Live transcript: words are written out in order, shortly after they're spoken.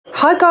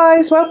Hi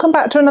guys, welcome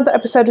back to another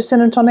episode of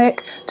Sin and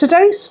Tonic.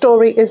 Today's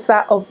story is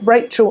that of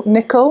Rachel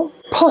Nickell,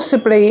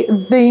 possibly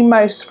the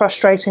most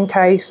frustrating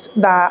case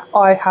that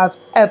I have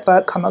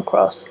ever come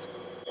across.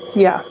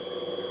 Yeah,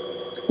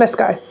 let's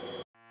go.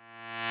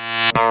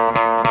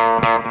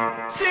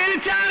 Sin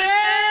and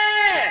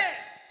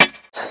Tonic!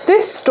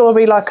 This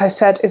story, like I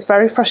said, is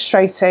very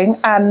frustrating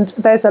and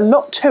there's a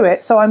lot to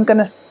it, so I'm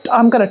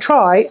gonna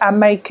try and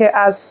make it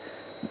as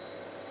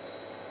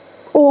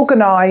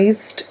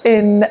organised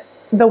in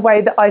the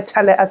way that I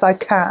tell it as I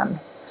can.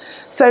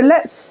 So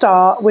let's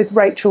start with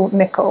Rachel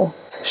Nickell.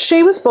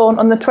 She was born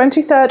on the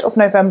 23rd of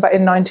November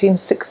in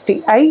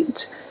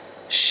 1968.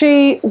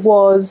 She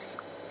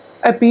was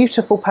a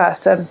beautiful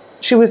person.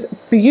 She was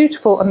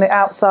beautiful on the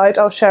outside.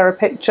 I'll share a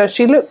picture.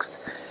 She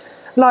looks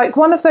like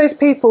one of those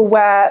people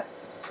where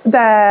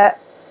their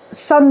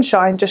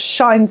sunshine just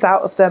shines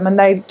out of them and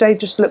they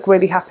just look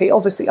really happy.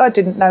 Obviously, I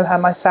didn't know her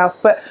myself,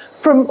 but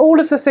from all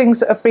of the things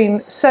that have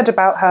been said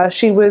about her,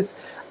 she was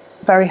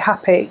very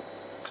happy,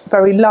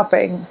 very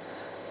loving,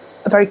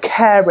 very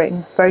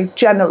caring, very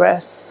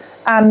generous.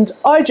 And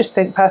I just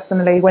think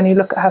personally, when you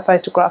look at her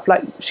photograph,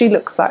 like she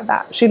looks like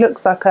that. She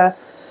looks like a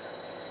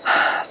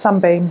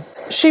sunbeam.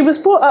 She was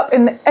brought up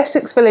in the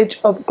Essex village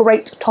of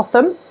Great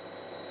Totham.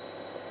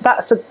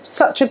 That's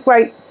such a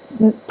great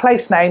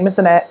place name,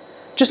 isn't it?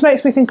 Just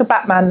makes me think of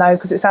Batman though,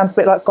 because it sounds a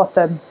bit like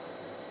Gotham.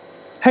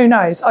 Who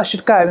knows? I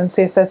should go and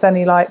see if there's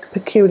any like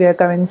peculiar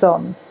goings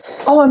on.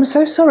 Oh, I'm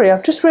so sorry.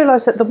 I've just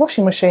realised that the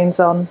washing machine's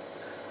on.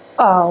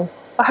 Oh,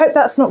 I hope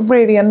that's not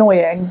really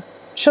annoying.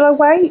 Shall I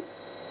wait?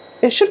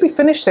 It should be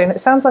finished soon. It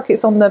sounds like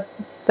it's on the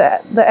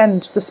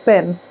end, the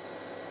spin.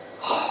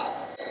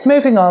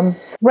 Moving on.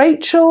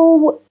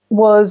 Rachel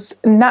was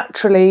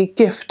naturally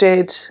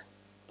gifted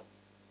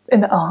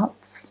in the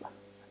arts.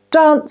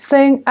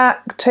 Dancing,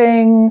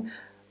 acting,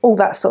 all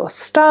that sort of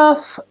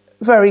stuff.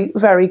 Very,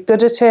 very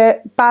good at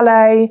it.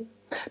 Ballet.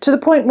 To the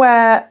point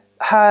where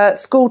her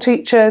school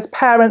teachers,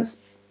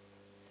 parents,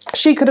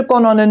 she could have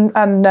gone on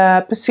and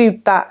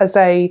pursued that as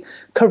a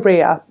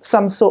career,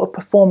 some sort of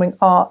performing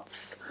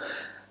arts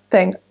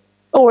thing,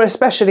 or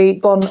especially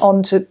gone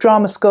on to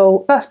drama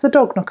school. That's the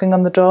dog knocking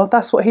on the door.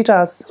 That's what he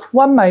does.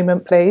 One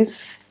moment,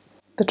 please.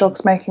 The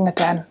dog's making a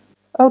den.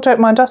 Oh, don't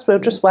mind us, we'll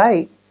just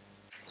wait.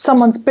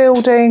 Someone's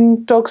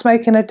building, dog's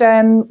making a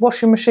den,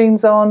 washing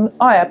machine's on.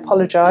 I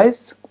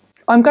apologise.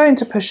 I'm going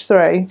to push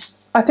through.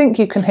 I think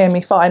you can hear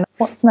me fine.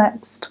 What's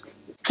next?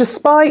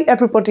 Despite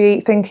everybody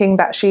thinking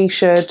that she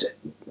should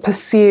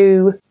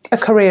pursue a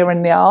career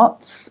in the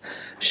arts,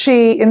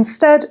 she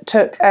instead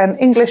took an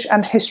English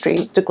and history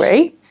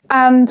degree,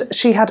 and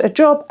she had a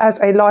job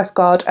as a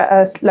lifeguard at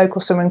a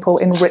local swimming pool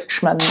in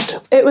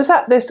Richmond. It was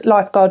at this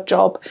lifeguard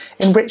job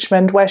in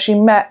Richmond where she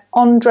met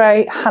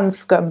Andre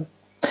Hanscom,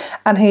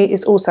 and he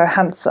is also a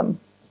handsome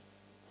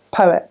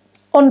poet.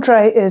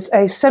 Andre is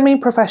a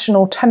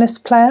semi-professional tennis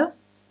player.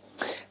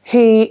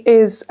 He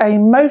is a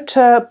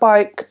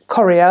motorbike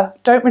courier.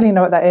 Don't really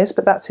know what that is,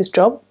 but that's his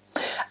job.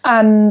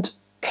 And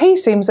he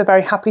seems a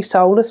very happy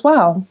soul as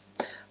well,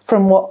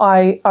 from what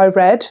I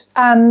read.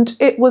 And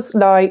it was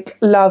like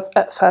love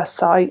at first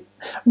sight.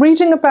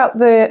 Reading about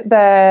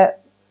their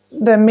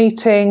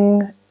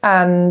meeting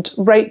and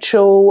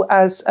Rachel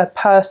as a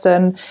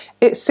person,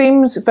 it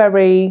seems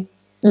very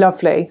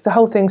lovely. The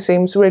whole thing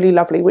seems really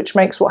lovely, which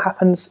makes what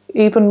happens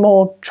even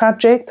more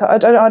tragic. I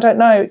don't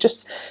know.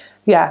 Just,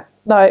 yeah,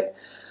 like,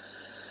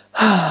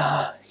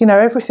 you know,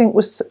 everything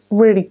was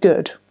really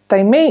good.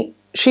 They meet.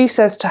 She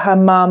says to her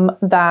mum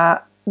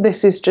that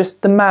this is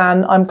just the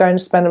man I'm going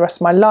to spend the rest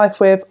of my life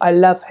with. I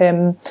love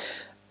him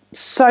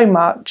so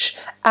much.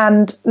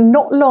 And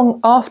not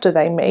long after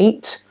they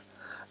meet,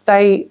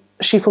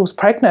 she falls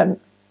pregnant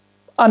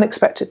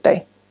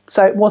unexpectedly.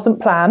 So it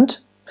wasn't planned.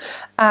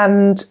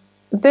 And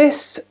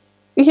this,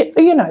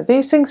 you know,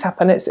 these things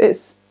happen.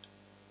 It's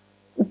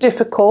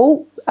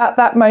difficult at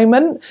that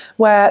moment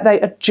where they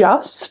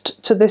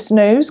adjust to this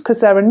news because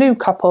they're a new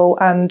couple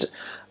and,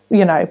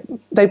 you know,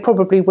 they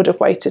probably would have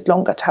waited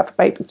longer to have a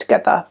baby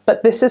together.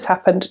 But this has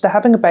happened. They're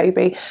having a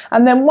baby.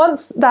 And then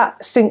once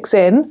that sinks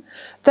in,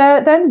 they're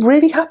then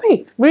really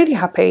happy.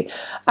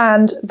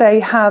 And they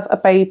have a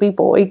baby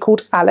boy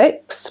called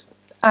Alex.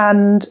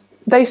 And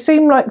they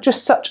seem like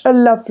just such a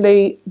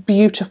lovely,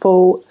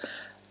 beautiful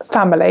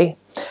family.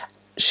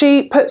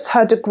 She puts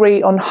her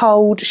degree on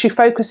hold. She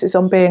focuses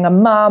on being a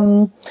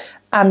mum.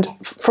 And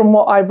from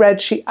what I read,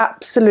 she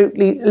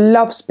absolutely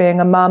loves being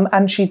a mum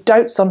and she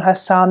dotes on her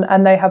son,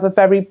 and they have a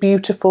very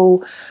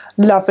beautiful,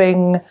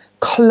 loving,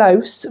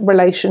 close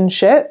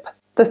relationship.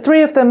 The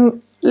three of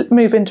them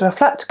move into a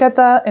flat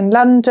together in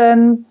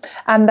London,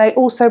 and they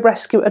also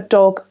rescue a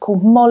dog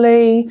called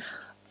Molly,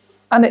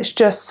 and it's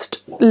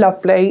just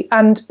lovely.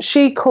 And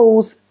she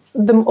calls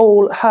them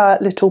all her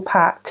little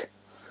pack.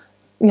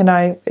 You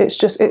know,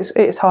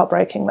 it's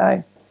heartbreaking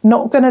though.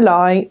 Not going to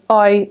lie,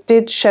 I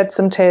did shed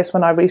some tears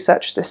when I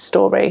researched this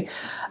story.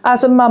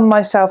 As a mum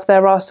myself,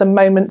 there are some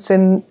moments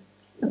in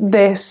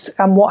this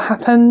and what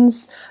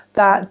happens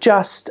that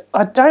just,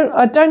 I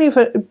don't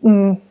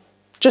even,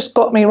 just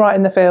got me right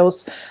in the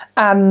feels.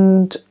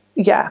 And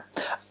yeah,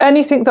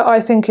 anything that I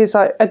think is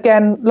like,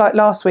 again, like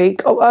last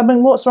week, I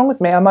mean, what's wrong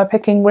with me? Am I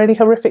picking really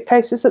horrific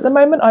cases at the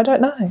moment? I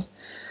don't know.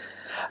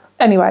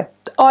 Anyway,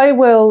 I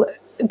will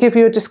give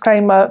you a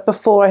disclaimer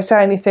before I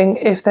say anything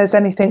if there's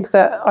anything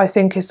that I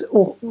think is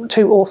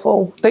too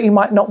awful that you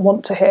might not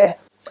want to hear.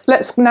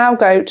 Let's now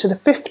go to the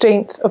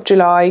 15th of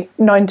July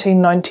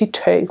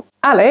 1992.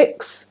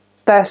 Alex,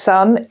 their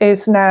son,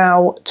 is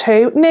now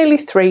 2, nearly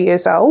 3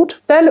 years old.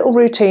 Their little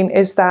routine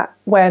is that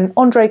when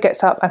Andre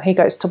gets up and he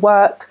goes to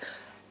work,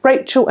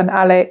 Rachel and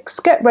Alex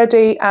get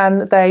ready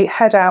and they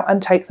head out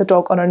and take the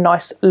dog on a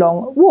nice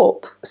long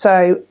walk.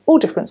 So all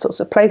different sorts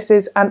of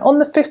places. And on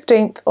the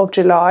 15th of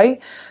July,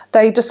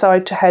 they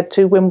decide to head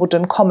to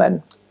Wimbledon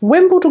Common.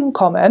 Wimbledon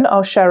Common,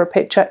 I'll share a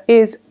picture,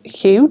 is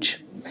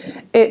huge.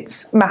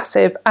 It's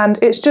massive and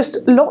it's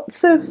just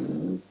lots of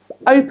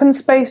open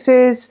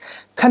spaces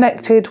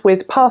connected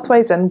with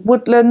pathways and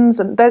woodlands,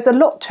 and there's a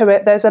lot to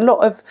it. There's a lot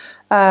of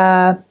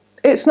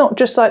it's not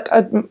just like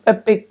a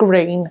big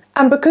green.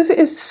 And because it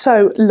is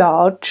so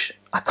large,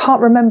 I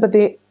can't remember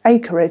the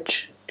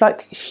acreage,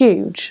 like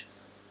huge.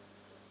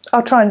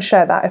 I'll try and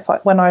share that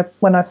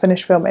when I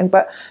finish filming.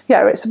 But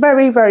yeah, it's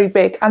very, very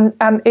big,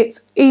 and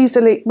it's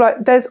easily,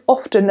 like, there's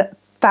often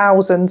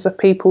thousands of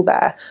people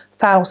there,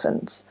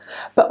 thousands.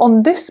 But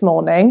on this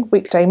morning,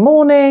 weekday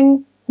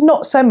morning,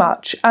 not so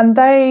much. And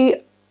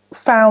they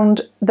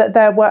found that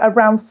there were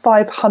around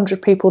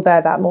 500 people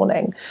there that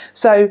morning.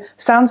 So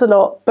sounds a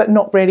lot, but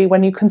not really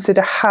when you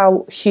consider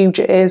how huge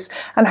it is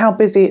and how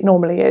busy it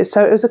normally is.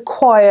 So it was a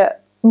quiet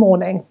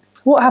morning.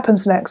 What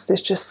happens next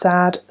is just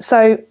sad.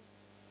 So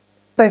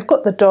they've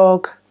got the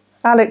dog,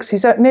 Alex,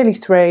 he's nearly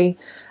 3,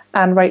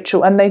 and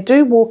Rachel, and they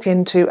do walk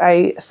into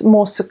a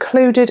more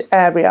secluded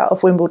area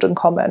of Wimbledon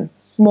Common,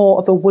 more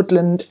of a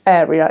woodland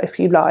area, if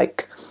you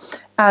like.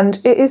 And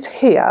it is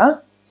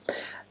here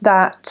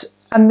that,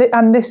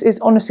 and this is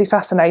honestly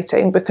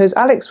fascinating, because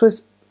Alex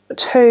was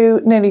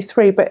 2, nearly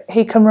 3, but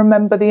he can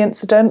remember the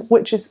incident,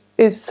 which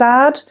is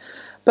sad,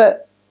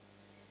 but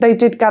they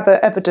did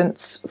gather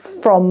evidence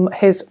from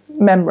his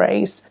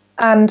memories.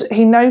 And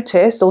he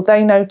noticed, or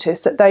they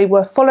noticed, that they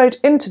were followed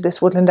into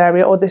this woodland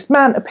area, or this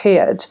man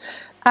appeared,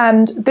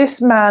 and this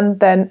man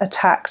then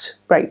attacked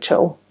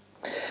Rachel.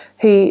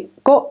 He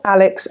got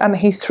Alex and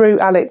he threw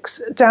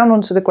Alex down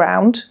onto the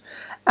ground,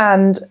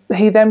 and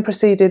he then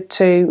proceeded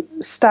to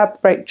stab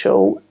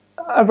Rachel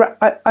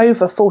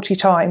over 40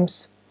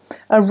 times.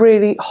 A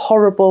really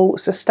horrible,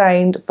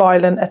 sustained,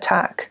 violent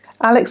attack.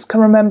 Alex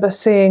can remember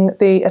seeing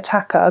the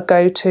attacker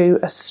go to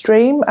a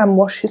stream and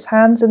wash his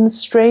hands in the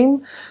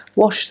stream,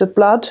 wash the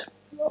blood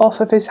off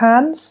of his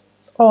hands.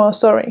 Oh,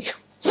 sorry.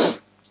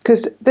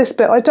 Because this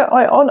bit, I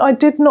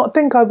did not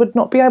think I would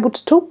not be able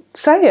to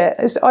say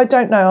it. I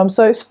don't know, I'm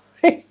so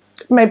sorry.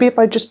 Maybe if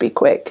I just be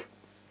quick.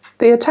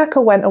 The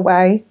attacker went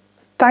away.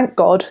 Thank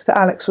God that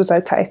Alex was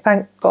okay,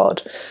 thank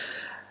God.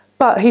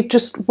 But he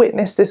just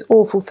witnessed this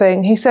awful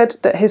thing. He said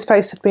that his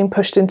face had been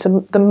pushed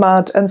into the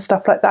mud and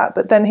stuff like that,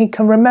 but then he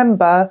can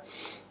remember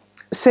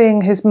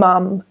seeing his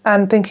mum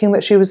and thinking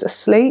that she was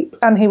asleep,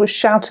 and he was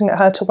shouting at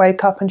her to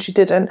wake up and she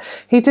didn't.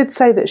 He did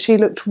say that she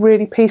looked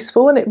really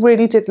peaceful, and it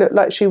really did look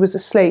like she was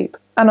asleep.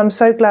 And I'm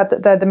so glad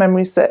that they're the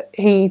memories that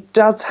he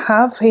does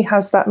have. He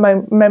has that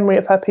memory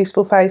of her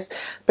peaceful face,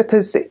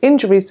 because the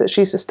injuries that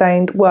she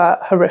sustained were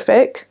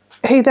horrific.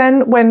 He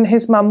then, when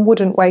his mum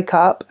wouldn't wake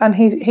up, and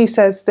he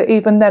says that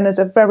even then as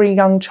a very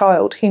young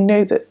child, he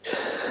knew that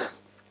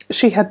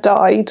she had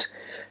died,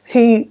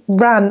 he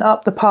ran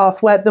up the path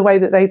the way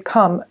that they'd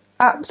come,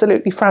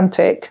 absolutely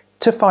frantic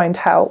to find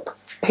help.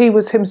 He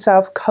was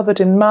himself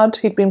covered in mud.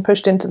 He'd been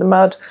pushed into the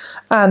mud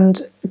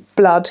and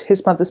blood,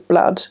 his mother's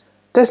blood.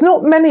 There's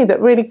not many that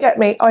really get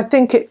me. I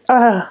think it...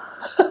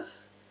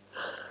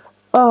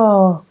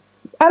 oh...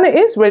 And it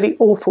is really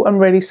awful and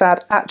really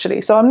sad,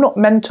 actually. So I'm not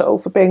mental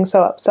for being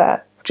so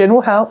upset. Gin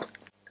will help.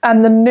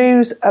 And the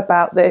news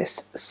about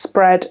this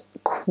spread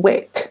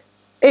quick.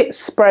 It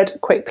spread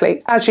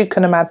quickly, as you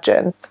can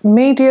imagine.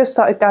 Media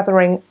started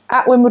gathering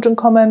at Wimbledon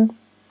Common.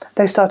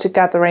 They started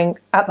gathering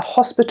at the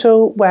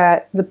hospital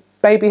where the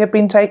baby had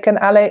been taken,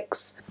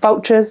 Alex.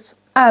 Vultures.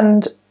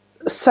 And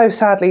so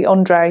sadly,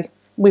 Andre,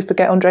 we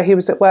forget Andre, he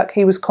was at work,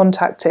 he was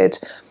contacted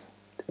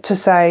to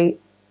say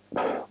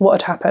what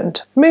had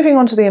happened. Moving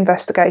on to the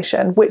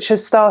investigation, which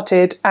has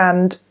started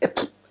and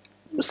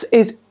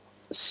is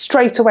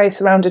straight away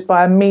surrounded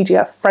by a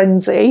media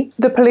frenzy.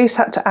 The police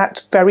had to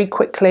act very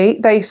quickly.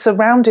 They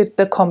surrounded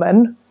the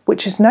common,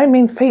 which is no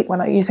mean feat when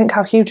you think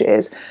how huge it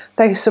is.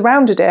 They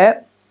surrounded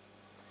it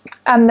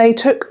and they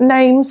took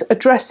names,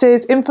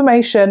 addresses,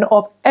 information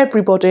of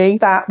everybody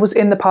that was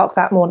in the park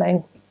that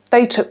morning.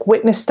 They took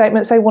witness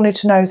statements. They wanted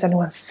to know, has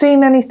anyone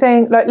seen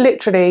anything? Like,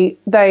 literally,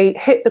 they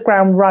hit the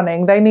ground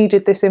running. They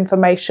needed this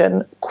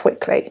information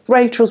quickly.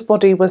 Rachel's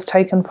body was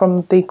taken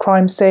from the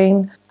crime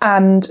scene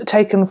and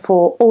taken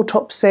for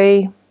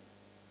autopsy.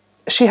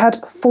 She had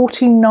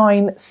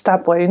 49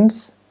 stab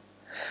wounds,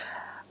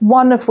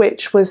 one of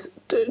which was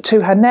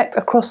to her neck,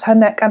 across her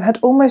neck, and had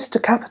almost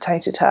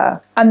decapitated her.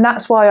 And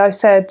that's why I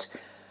said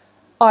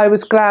I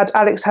was glad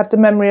Alex had the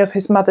memory of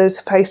his mother's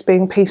face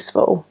being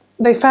peaceful.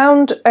 They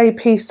found a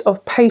piece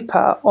of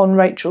paper on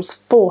Rachel's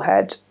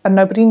forehead and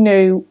nobody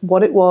knew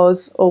what it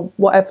was or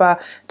whatever.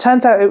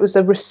 Turns out it was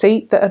a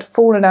receipt that had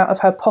fallen out of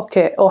her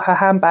pocket or her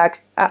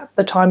handbag at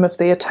the time of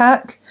the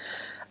attack.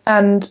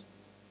 And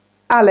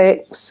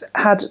Alex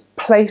had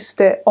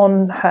placed it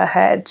on her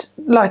head,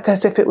 like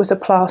as if it was a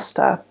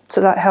plaster,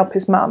 to like help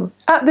his mum.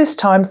 At this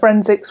time,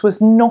 forensics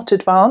was not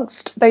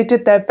advanced. They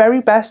did their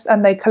very best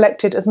and they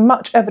collected as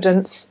much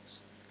evidence,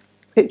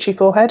 itchy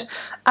forehead,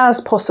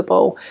 as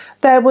possible.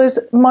 There was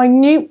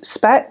minute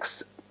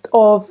specks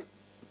of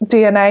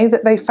DNA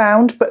that they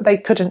found, but they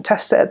couldn't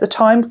test it at the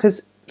time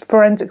because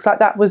forensics like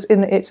that was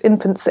in its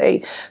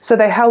infancy. So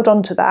they held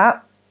on to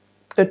that.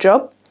 Good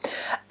job.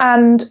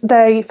 And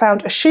they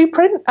found a shoe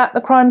print at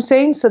the crime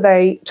scene, so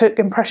they took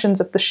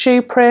impressions of the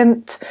shoe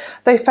print.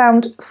 They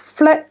found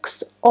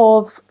flecks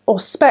of or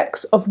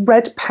specks of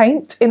red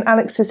paint in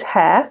Alex's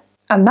hair,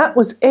 and that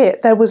was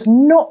it. There was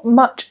not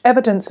much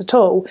evidence at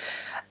all.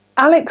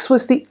 Alex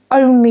was the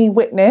only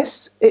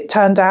witness, it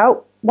turned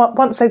out.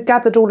 Once they'd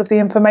gathered all of the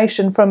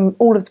information from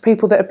all of the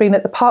people that had been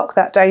at the park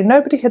that day,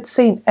 nobody had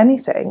seen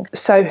anything.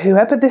 So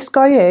whoever this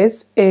guy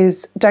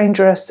is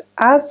dangerous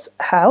as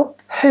hell.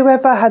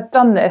 Whoever had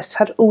done this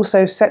had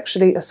also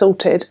sexually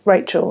assaulted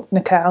Rachel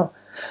Nickell.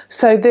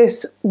 So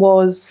this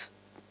was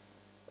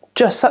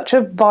just such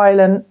a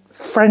violent,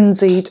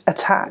 frenzied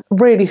attack.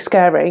 Really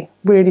scary,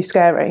 really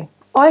scary.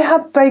 I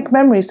have vague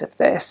memories of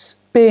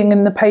this being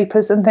in the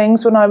papers and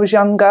things when I was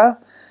younger.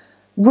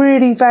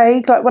 Really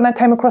vague. Like when I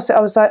came across it, I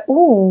was like,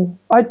 oh,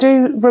 I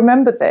do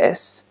remember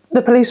this.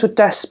 The police were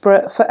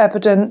desperate for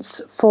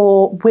evidence,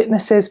 for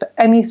witnesses, for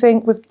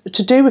anything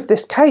to do with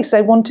this case.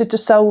 They wanted to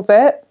solve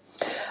it.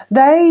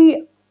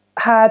 They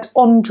had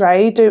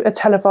Andre do a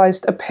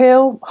televised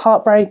appeal,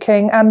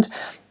 heartbreaking, and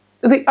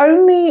the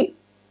only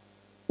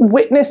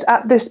witness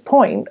at this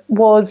point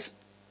was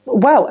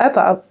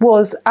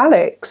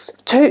Alex,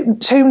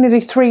 two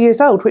nearly 3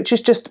 years old, which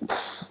is just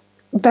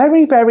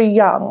very, very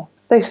young.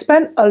 They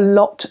spent a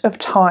lot of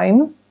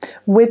time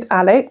with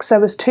Alex. There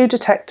was 2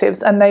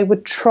 detectives and they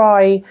would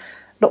try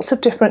lots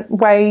of different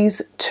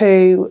ways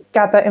to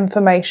gather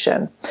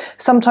information.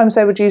 Sometimes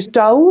they would use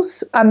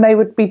dolls and they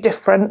would be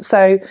different.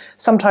 So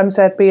sometimes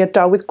there'd be a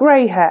doll with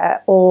grey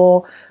hair,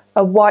 or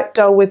a white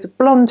doll with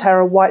blonde hair,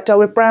 a white doll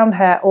with brown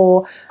hair,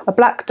 or a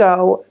black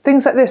doll,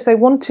 things like this. They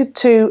wanted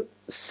to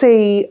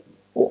see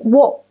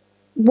what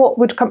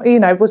would come,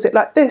 was it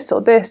like this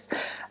or this?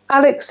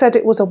 Alex said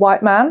it was a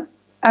white man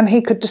and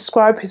he could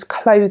describe his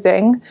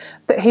clothing,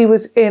 that he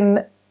was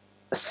in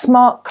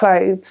smart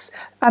clothes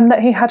and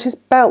that he had his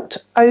belt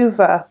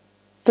over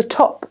the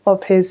top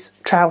of his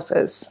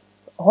trousers.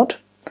 Odd.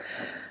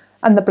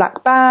 And the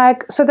black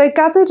bag. So they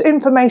gathered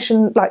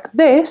information like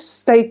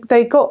this.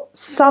 They got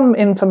some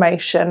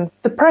information.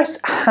 The press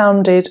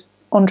hounded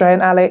Andre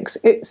and Alex.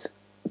 It's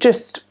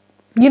just,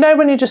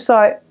 when you're just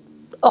like,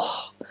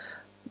 oh,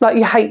 like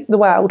you hate the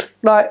world.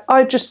 Like,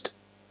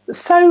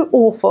 so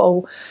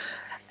awful.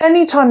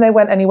 Anytime they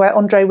went anywhere,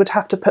 Andre would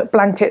have to put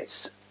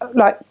blankets,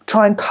 like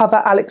try and cover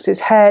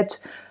Alex's head.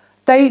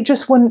 They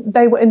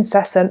were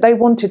incessant. They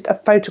wanted a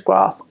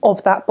photograph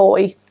of that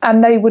boy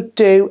and they would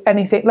do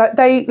anything. Like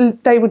they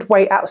would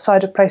wait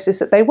outside of places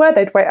that they were.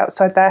 They'd wait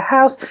outside their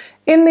house.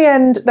 In the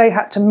end, they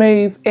had to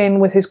move in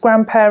with his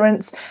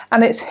grandparents.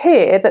 And it's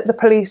here that the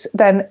police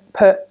then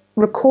put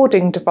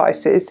recording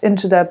devices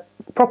into their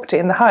property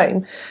in the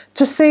home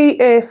to see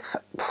if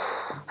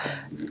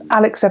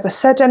Alex ever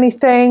said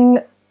anything.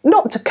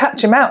 Not to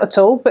catch him out at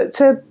all, but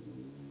to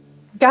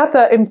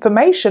gather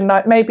information.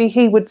 Like maybe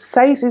he would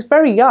say, he's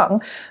very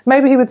young,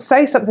 maybe he would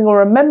say something or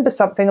remember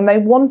something, and they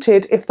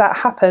wanted, if that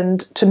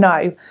happened, to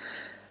know.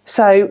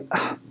 So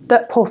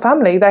that poor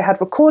family, they had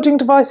recording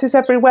devices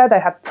everywhere, they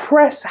had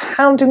press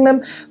hounding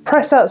them,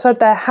 press outside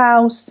their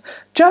house,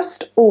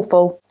 just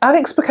awful.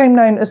 Alex became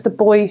known as the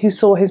boy who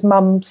saw his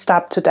mum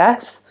stabbed to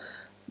death.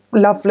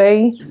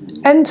 Lovely.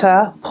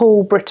 Enter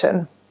Paul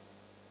Britton.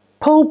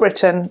 Paul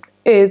Britton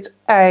is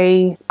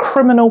a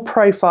criminal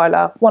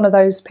profiler, one of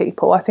those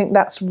people. I think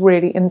that's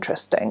really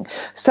interesting.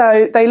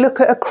 So they look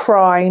at a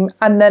crime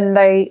and then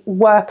they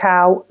work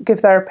out,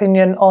 give their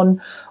opinion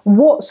on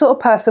what sort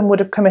of person would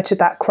have committed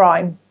that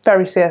crime.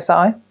 Very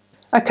CSI.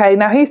 Okay,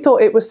 now he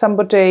thought it was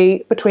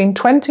somebody between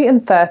 20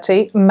 and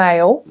 30,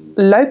 male,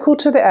 local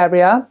to the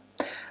area,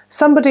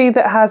 somebody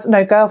that has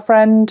no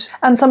girlfriend,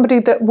 and somebody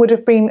that would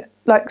have been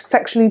like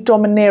sexually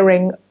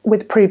domineering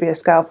with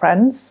previous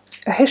girlfriends,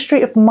 a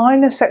history of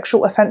minor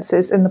sexual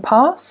offences in the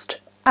past,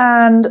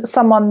 and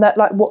someone that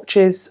like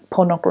watches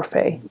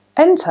pornography.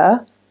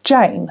 Enter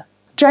Jane.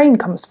 Jane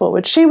comes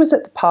forward. She was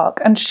at the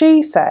park and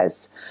she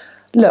says,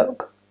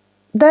 look,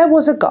 there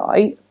was a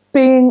guy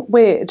being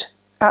weird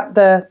at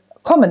the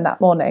common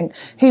that morning.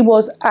 He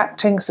was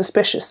acting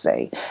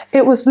suspiciously.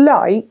 It was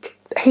like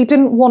he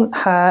didn't want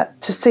her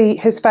to see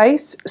his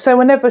face. So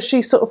whenever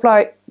she sort of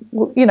like,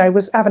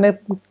 was having a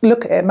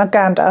look at him, a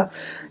gander,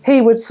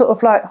 he would sort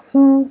of like,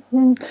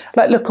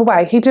 like look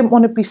away. He didn't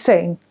want to be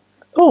seen.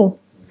 Oh,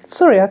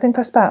 sorry, I think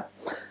I spat.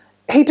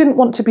 he didn't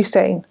want to be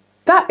seen.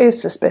 That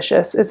is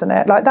suspicious, isn't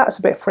it? Like, that's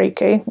a bit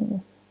freaky.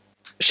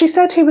 She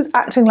said he was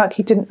acting like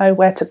he didn't know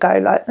where to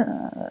go,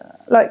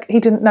 like he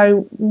didn't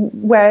know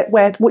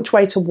which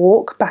way to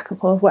walk, back and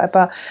forth,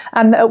 whatever.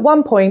 And at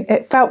one point,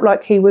 it felt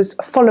like he was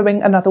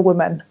following another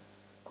woman.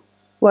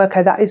 Well,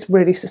 okay, that is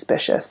really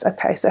suspicious.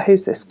 Okay, so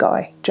who's this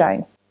guy,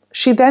 Jane?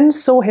 She then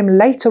saw him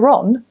later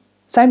on,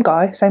 same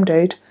guy, same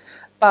dude,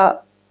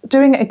 but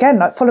doing it again,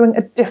 like following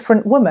a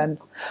different woman.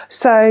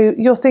 So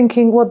you're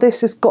thinking, well,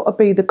 this has got to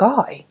be the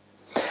guy.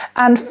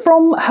 And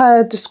from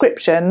her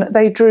description,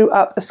 they drew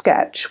up a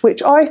sketch,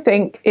 which I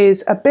think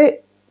is a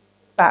bit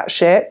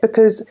batshit,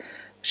 because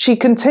she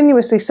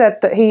continuously said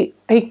that he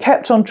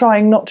kept on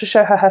trying not to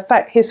show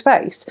her his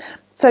face.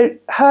 So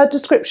her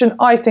description,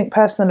 I think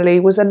personally,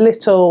 was a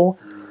little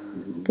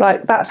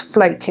like, that's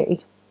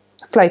flaky.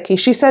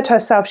 She said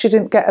herself she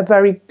didn't get a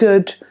very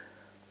good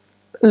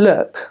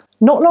look.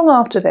 Not long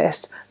after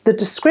this, the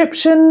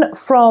description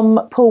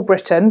from Paul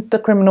Britton, the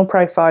criminal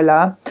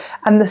profiler,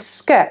 and the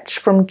sketch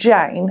from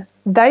Jane,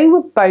 they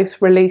were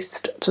both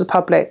released to the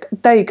public.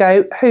 There you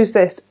go. Who's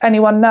this?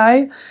 Anyone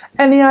know?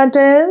 Any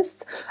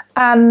ideas?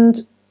 And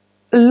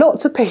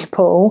lots of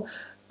people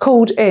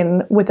called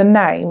in with a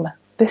name.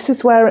 This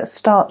is where it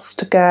starts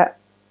to get,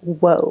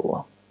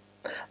 whoa.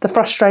 The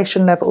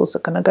frustration levels are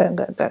going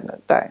to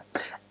go.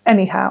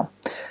 Anyhow,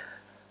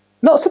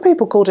 lots of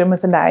people called in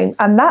with a name,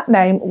 and that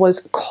name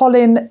was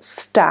Colin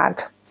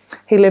Stagg.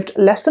 He lived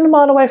less than a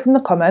mile away from the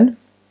Common.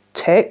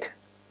 Tick.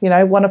 You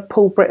know, one of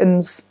Paul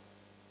Britton's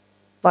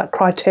like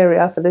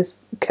criteria for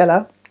this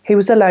killer. He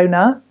was a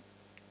loner.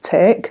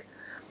 Tick.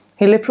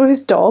 He lived with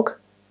his dog.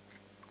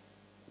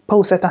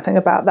 Paul said nothing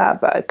about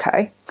that, but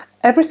okay.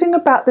 Everything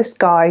about this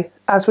guy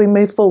as we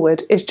move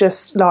forward is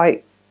just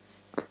like,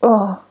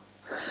 oh.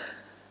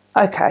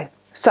 Okay,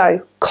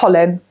 so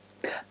Colin.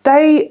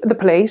 The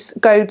police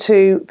go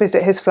to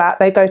visit his flat.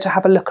 They go to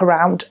have a look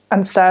around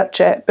and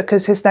search it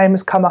because his name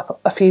has come up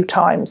a few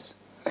times.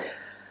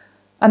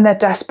 And they're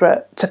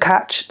desperate to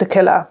catch the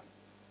killer.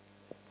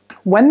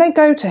 When they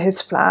go to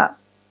his flat,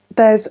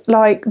 there's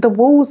like the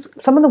walls,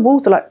 some of the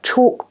walls are like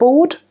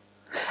chalkboard.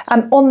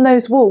 And on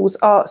those walls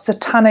are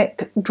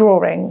satanic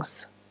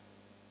drawings.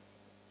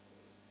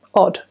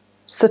 Odd.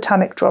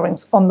 Satanic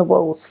drawings on the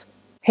walls.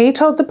 He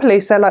told the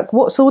police, they're like,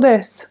 what's all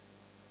this,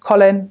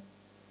 Colin?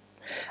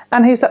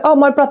 And he's like, oh,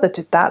 my brother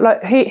did that.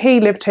 Like, he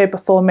lived here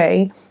before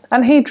me,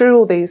 and he drew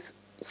all these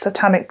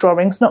satanic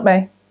drawings, not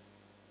me.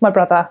 My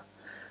brother.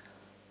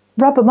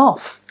 Rub them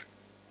off.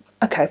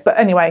 Okay, but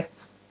anyway,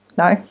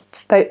 no.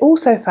 They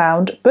also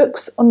found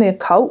books on the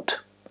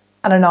occult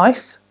and a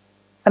knife,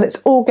 and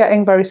it's all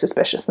getting very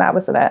suspicious now,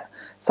 isn't it?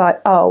 It's like,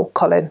 oh,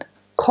 Colin.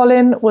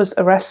 Colin was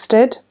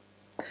arrested.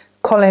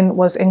 Colin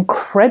was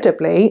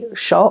incredibly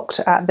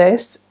shocked at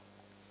this.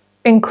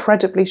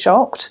 Incredibly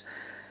shocked.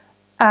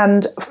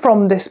 And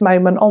from this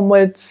moment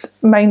onwards,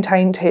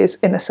 maintained his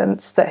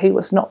innocence, that he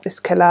was not this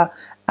killer.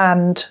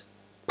 And,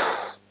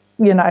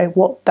 you know,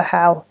 what the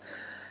hell.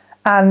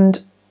 And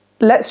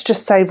let's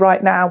just say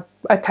right now,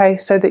 okay,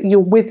 so that you're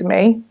with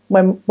me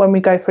when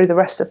we go through the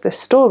rest of this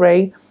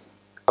story,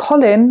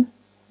 Colin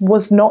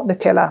was not the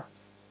killer.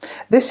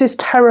 This is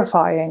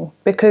terrifying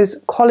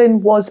because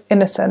Colin was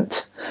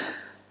innocent.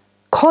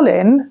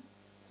 Colin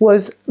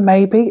was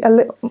maybe a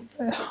little,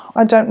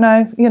 I don't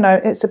know, you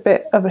know, it's a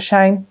bit of a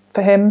shame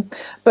for him.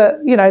 But,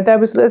 you know,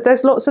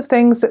 there's lots of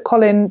things that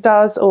Colin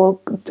does, or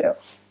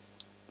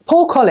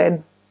poor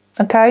Colin,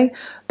 okay?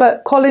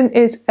 But Colin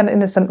is an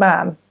innocent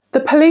man.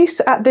 The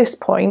police at this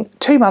point,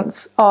 2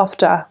 months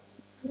after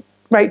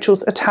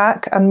Rachel's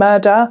attack and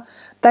murder,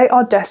 they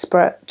are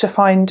desperate to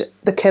find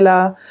the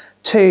killer,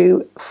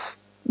 to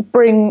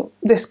bring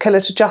this killer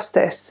to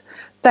justice.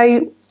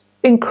 They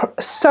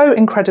so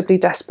incredibly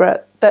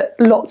desperate that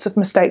lots of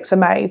mistakes are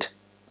made.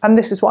 And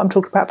this is what I'm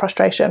talking about,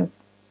 frustration.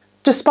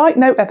 Despite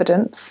no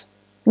evidence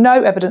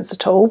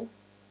at all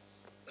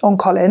on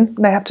Colin,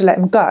 they have to let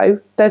him go.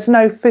 There's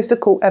no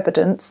physical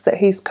evidence that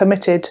he's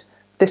committed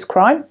this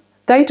crime.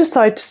 They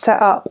decide to set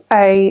up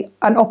an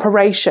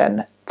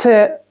operation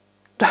to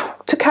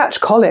catch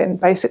Colin,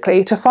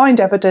 basically, to find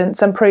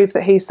evidence and prove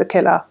that he's the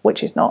killer, which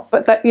he's not.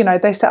 But that, you know,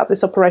 they set up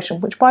this operation,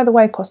 which, by the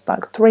way, cost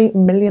like £3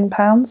 million.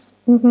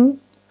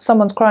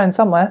 Someone's crying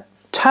somewhere.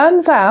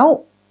 Turns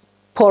out,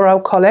 poor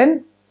old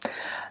Colin,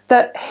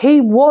 that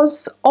he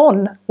was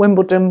on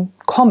Wimbledon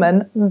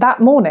Common that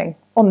morning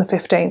on the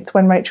 15th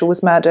when Rachel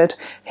was murdered.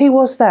 He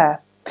was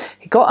there.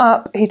 He got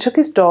up, he took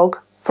his dog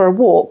for a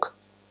walk,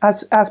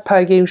 as per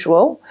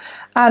usual,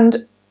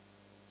 and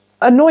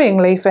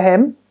annoyingly for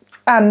him,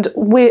 and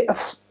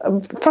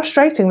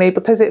frustratingly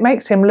because it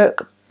makes him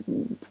look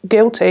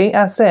guilty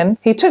as sin,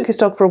 he took his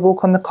dog for a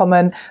walk on the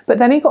Common, but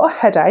then he got a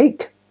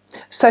headache,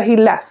 so he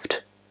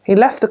left. He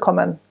left the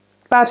Common.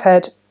 Bad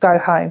head, go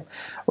home.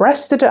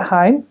 Rested at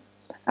home,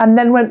 and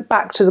then went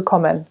back to the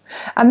Common.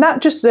 And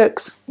that just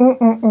looks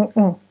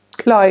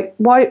like,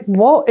 why,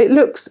 what? It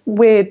looks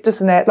weird,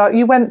 doesn't it? Like,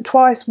 you went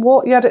twice,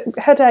 what? You had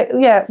a headache?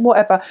 Yeah,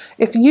 whatever.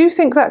 If you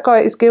think that guy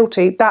is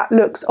guilty, that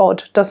looks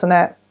odd, doesn't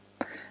it?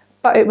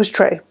 But it was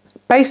true.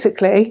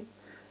 Basically,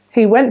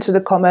 He went to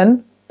the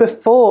common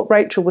before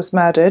Rachel was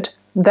murdered,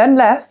 then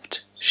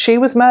left, she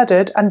was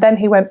murdered, and then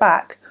he went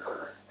back.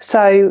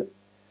 So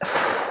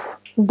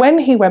when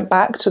he went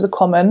back to the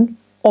common,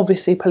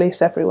 obviously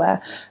police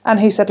everywhere, and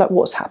he said, like,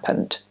 what's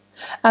happened?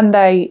 And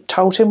they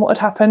told him what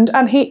had happened,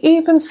 and he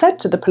even said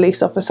to the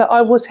police officer,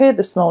 I was here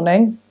this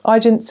morning, I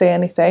didn't see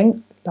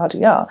anything,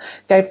 la-di-da.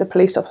 Gave the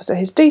police officer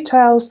his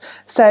details,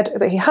 said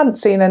that he hadn't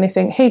seen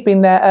anything, he'd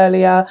been there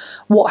earlier,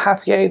 what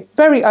have you.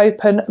 Very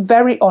open,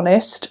 very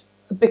honest,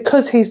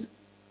 because he's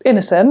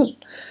innocent,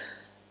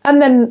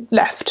 and then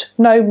left.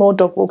 No more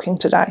dog walking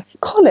today.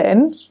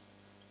 Colin,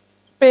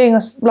 being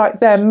like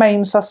their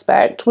main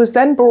suspect, was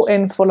then brought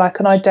in for like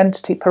an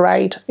identity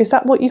parade. Is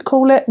that what you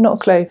call it? Not a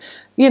clue.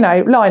 You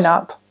know,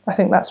 lineup. I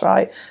think that's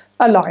right.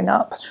 A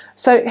lineup.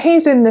 So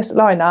he's in this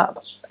lineup,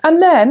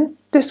 and then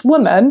this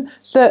woman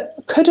that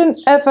couldn't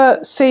ever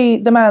see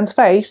the man's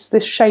face,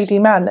 this shady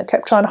man that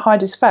kept trying to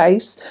hide his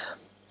face,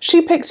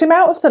 she picked him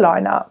out of the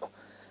lineup.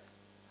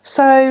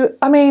 So,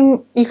 I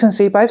mean, you can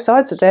see both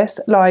sides of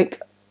this.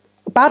 Like,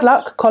 bad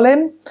luck,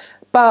 Colin,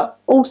 but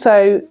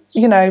also,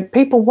 you know,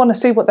 people want to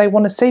see what they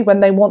want to see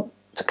when they want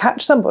to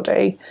catch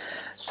somebody.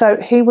 So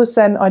he was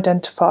then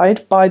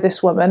identified by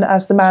this woman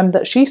as the man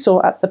that she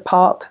saw at the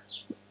park,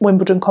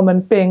 Wimbledon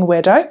Common, being a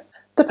weirdo.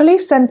 The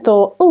police then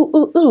thought,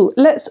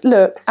 let's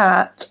look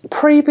at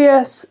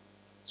previous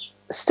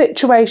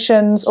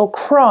situations or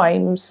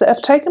crimes that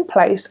have taken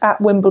place at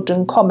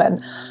Wimbledon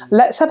Common.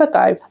 Let's have a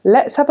go.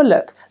 Let's have a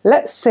look.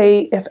 Let's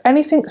see if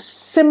anything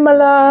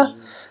similar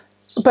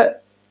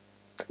but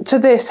to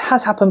this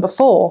has happened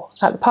before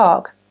at the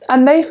park.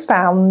 And they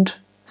found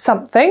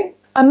something.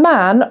 A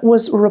man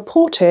was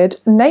reported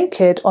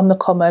naked on the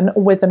common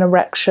with an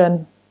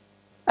erection.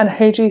 And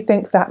who do you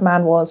think that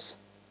man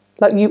was?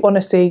 Like, you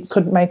honestly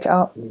couldn't make it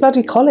up.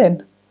 Bloody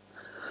Colin.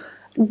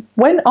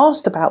 When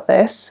asked about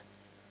this,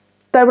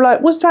 they were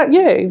like, was that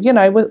you? You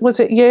know, was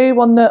it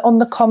you on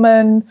the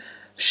common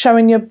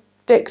showing your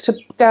dick to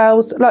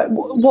girls? Like,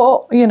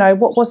 what, you know,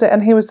 what was it?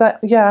 And he was like,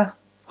 yeah.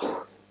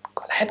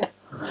 Colin.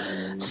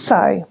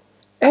 So,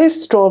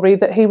 his story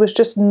that he was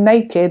just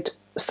naked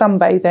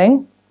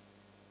sunbathing,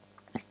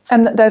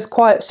 and that there's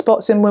quiet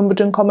spots in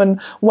Wimbledon Common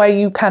where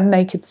you can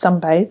naked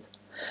sunbathe,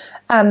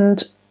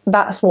 and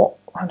that's what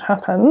had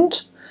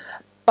happened.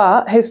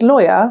 But his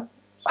lawyer,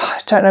 I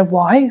don't know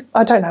why,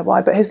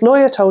 but his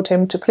lawyer told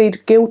him to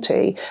plead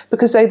guilty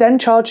because they then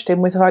charged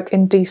him with like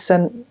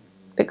indecent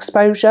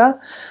exposure,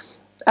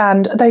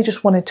 and they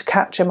just wanted to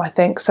catch him, I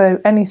think. So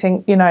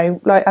anything, you know,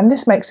 like, and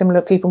this makes him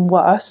look even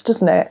worse,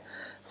 doesn't it?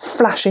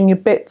 Flashing your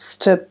bits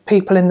to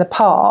people in the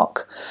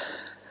park,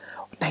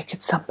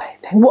 naked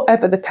sunbathing,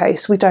 whatever the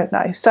case, we don't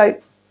know. So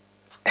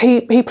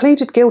he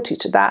pleaded guilty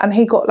to that, and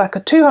he got like a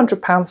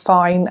 £200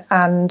 fine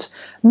and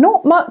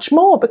not much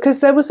more, because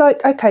there was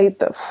like, okay,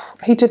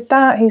 he did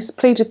that, he's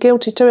pleaded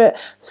guilty to it,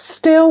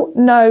 still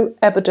no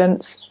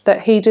evidence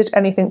that he did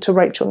anything to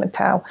Rachel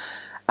Nickell,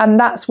 and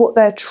that's what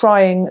they're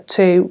trying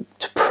to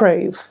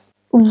prove.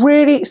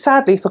 Really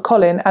sadly for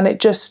Colin, and it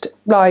just,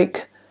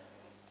 like,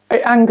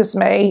 it angers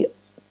me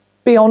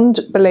beyond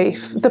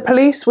belief. The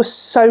police were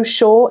so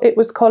sure it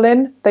was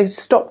Colin, they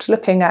stopped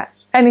looking at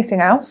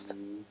anything else.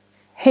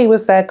 He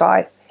was their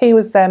guy. He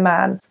was their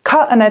man.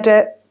 Cut and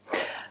edit.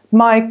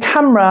 My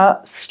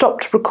camera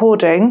stopped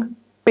recording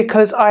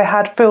because I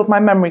had filled my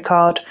memory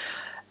card.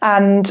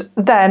 And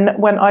then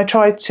when I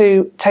tried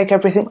to take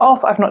everything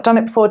off, I've not done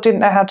it before, didn't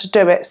know how to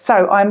do it.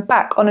 So I'm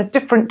back on a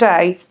different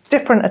day,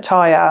 different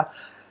attire,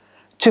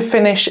 to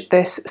finish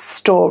this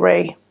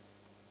story.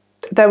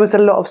 There was a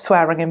lot of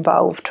swearing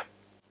involved.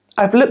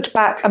 I've looked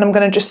back and I'm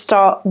going to just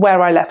start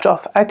where I left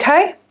off,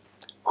 okay?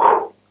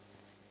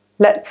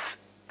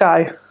 Let's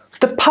go.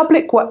 The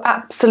public were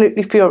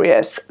absolutely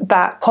furious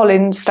that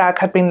Colin Stagg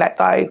had been let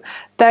go.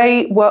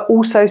 They were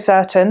also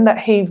certain that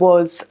he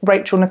was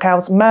Rachel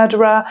Nickell's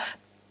murderer,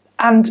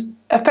 and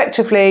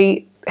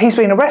effectively he's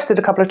been arrested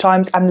a couple of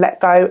times and let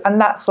go, and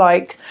that's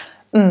like,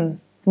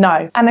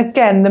 no. And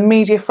again, the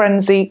media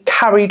frenzy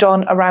carried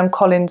on around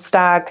Colin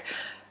Stagg.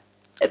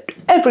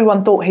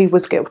 Everyone thought he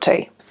was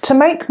guilty. To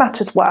make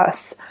matters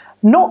worse,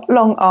 not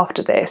long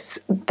after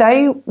this,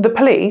 the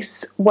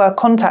police were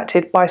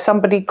contacted by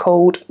somebody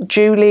called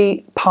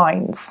Julie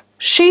Pines.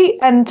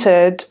 She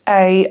entered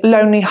a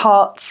Lonely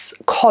Hearts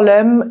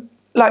column.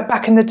 Like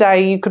back in the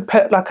day, you could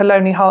put like a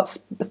Lonely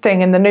Hearts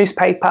thing in the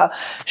newspaper.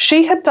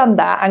 She had done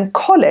that, and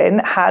Colin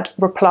had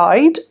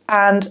replied,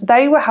 and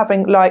they were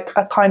having like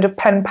a kind of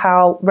pen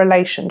pal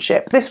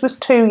relationship. This was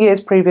 2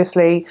 years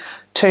previously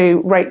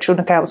to Rachel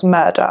Nickell's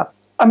murder.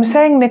 I'm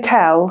saying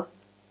Nickell,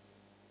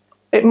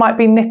 it might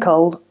be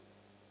Nickell,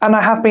 and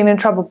I have been in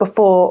trouble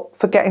before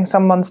for getting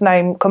someone's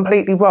name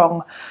completely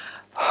wrong.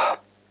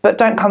 But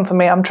don't come for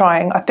me, I'm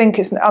trying.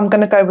 I'm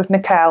going to go with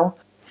Nickell.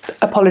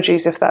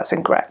 Apologies if that's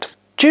incorrect.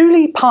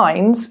 Julie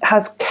Pines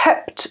has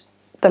kept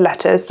the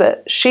letters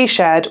that she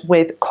shared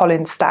with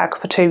Colin Stagg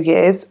for 2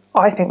 years.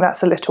 I think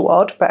that's a little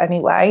odd, but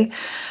anyway.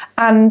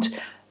 And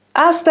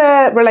as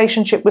their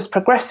relationship was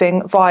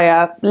progressing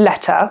via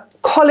letter,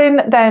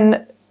 Colin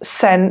then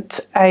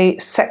sent a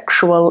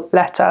sexual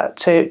letter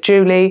to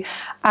Julie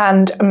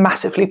and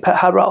massively put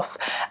her off.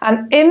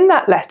 And in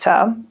that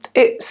letter,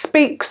 it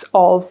speaks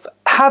of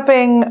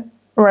having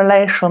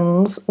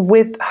relations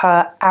with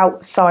her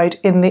outside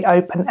in the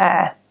open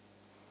air.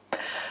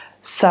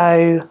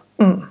 So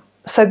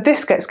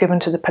this gets given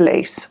to the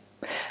police.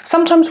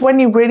 Sometimes when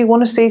you really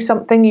want to see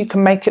something, you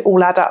can make it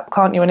all add up,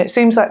 can't you? And it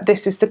seems like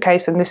this is the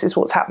case and this is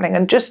what's happening.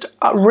 And just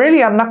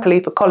really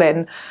unluckily for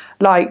Colin,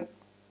 like,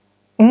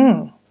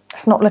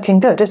 it's not looking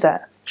good, is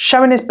it?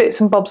 Showing his bits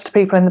and bobs to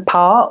people in the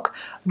park,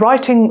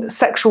 writing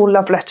sexual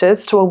love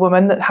letters to a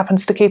woman that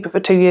happens to keep it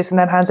for 2 years and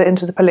then hands it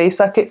into the police.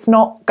 Like, it's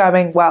not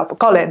going well for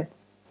Colin.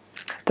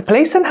 The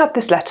police then have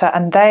this letter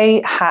and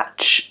they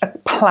hatch a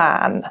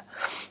plan.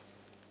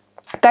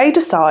 They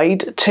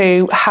decide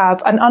to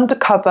have an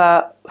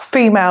undercover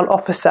female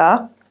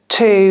officer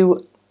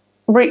to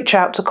reach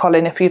out to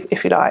Colin, if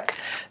you like.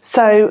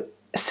 So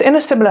in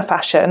a similar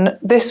fashion,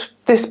 this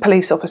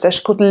police officer,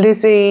 she's called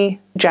Lizzie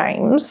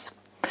James,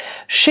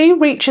 she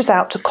reaches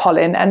out to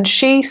Colin and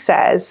she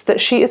says that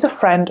she is a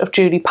friend of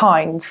Julie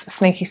Pine's,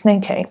 sneaky,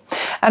 sneaky.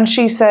 And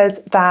she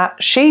says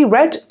that she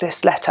read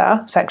this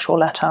letter, sexual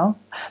letter,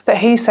 that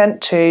he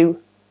sent to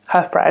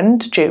her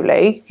friend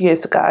Julie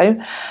years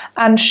ago,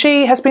 and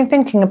she has been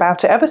thinking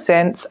about it ever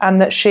since,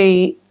 and that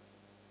she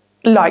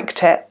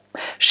liked it.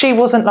 She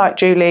wasn't like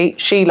Julie,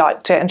 she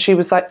liked it, and she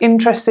was like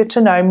interested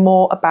to know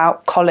more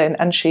about Colin,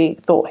 and she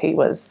thought he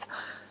was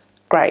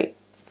great.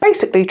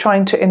 Basically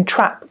trying to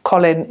entrap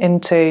Colin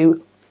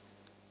into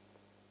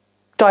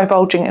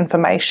divulging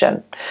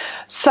information.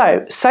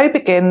 So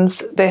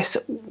begins this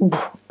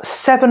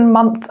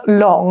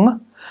 7-month-long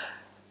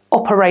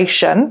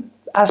operation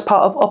as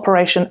part of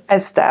Operation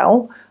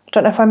Esdale. I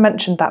don't know if I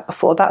mentioned that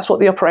before. That's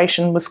what the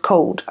operation was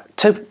called,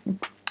 to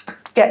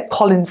get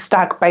Colin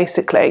Stagg,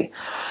 basically.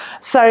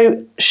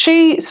 So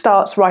she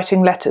starts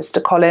writing letters to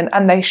Colin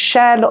and they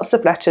share lots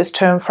of letters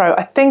to and fro.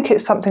 I think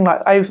it's something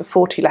like over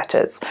 40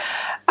 letters.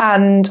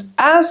 And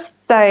as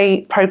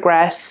they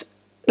progress,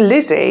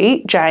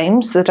 Lizzie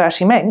James, the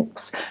Dirty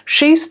Minx,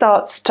 she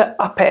starts to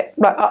up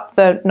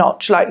the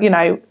notch, like, you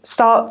know,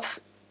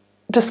 starts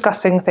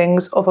discussing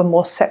things of a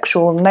more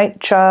sexual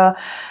nature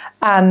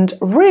and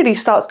really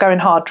starts going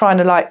hard, trying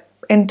to like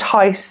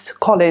entice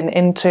Colin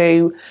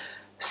into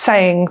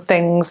saying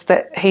things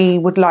that he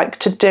would like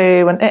to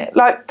do, and it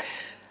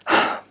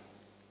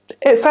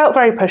felt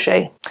very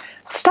pushy.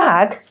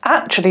 Stagg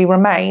actually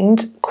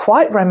remained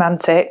quite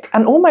romantic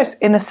and almost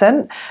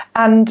innocent,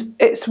 and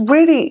it's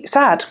really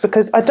sad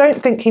because I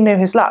don't think he knew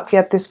his luck. He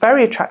had this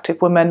very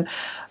attractive woman,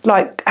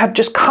 like, had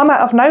just come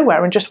out of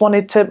nowhere and just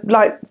wanted to,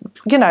 like,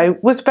 you know,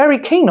 was very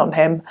keen on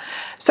him.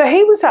 So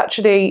he was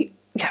actually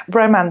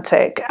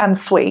romantic and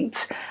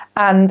sweet.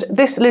 And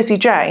this Lizzie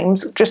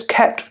James just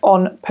kept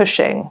on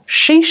pushing.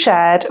 She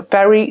shared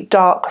very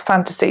dark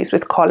fantasies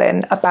with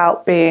Colin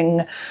about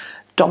being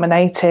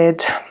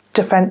dominated,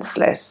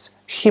 defenseless,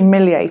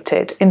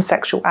 humiliated in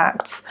sexual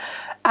acts.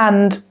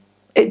 And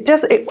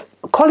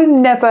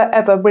Colin never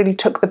ever really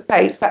took the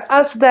bait, but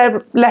as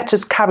their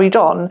letters carried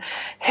on,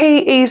 he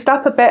eased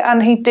up a bit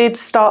and he did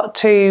start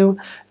to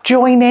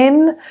join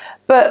in,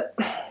 but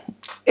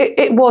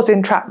it was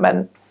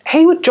entrapment.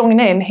 He would join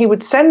in, he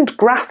would send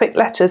graphic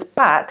letters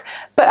back,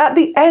 but at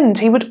the end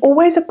he would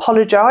always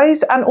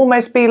apologise and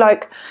almost be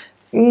like,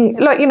 you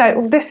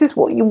know, this is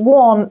what you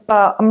want,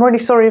 but I'm really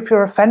sorry if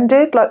you're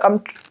offended, like, I'm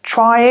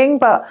trying,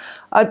 but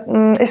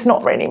it's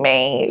not really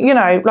me, you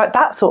know, like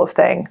that sort of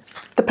thing.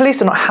 The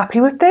police are not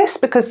happy with this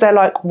because they're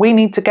like, we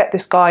need to get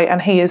this guy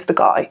and he is the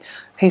guy.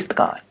 He's the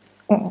guy.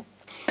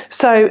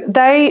 So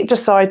they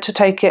decide to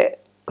take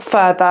it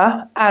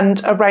further and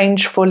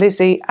arrange for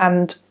Lizzie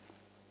and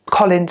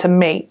Colin to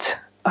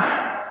meet.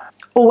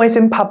 Always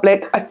in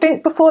public. I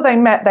think before they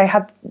met, they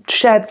had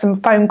shared some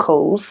phone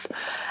calls.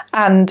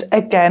 And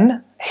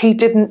again, he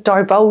didn't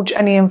divulge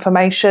any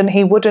information.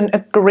 He wouldn't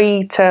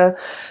agree to,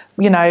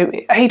 you know,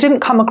 he didn't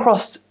come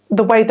across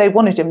the way they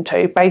wanted him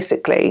to,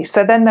 basically.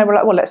 So then they were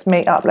like, well, let's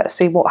meet up. Let's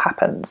see what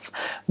happens.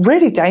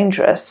 Really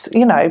dangerous,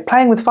 you know,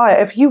 playing with fire.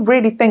 If you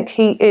really think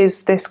he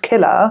is this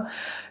killer,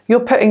 you're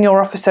putting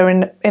your officer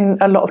in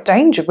a lot of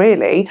danger,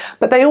 really.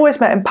 But they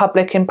always met in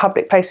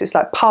public places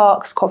like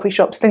parks, coffee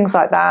shops, things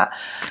like that.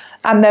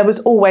 And there was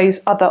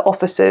always other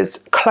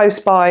officers close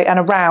by and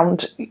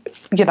around,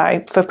 you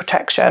know, for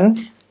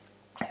protection.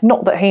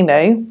 Not that he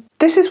knew.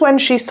 This is when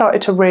she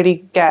started to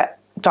really get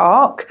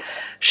dark.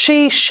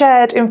 She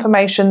shared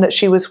information that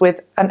she was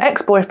with an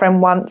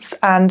ex-boyfriend once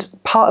and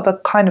part of a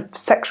kind of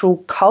sexual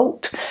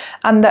cult.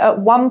 And that at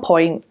one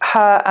point,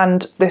 her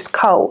and this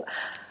cult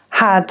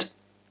had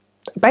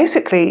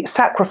basically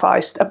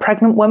sacrificed a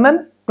pregnant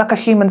woman, like a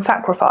human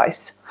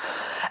sacrifice.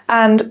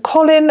 And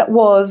Colin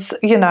was,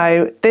 you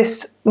know,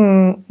 this,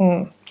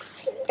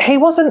 he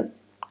wasn't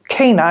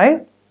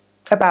keen-o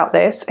about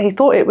this. He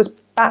thought it was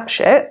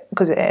batshit,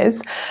 because it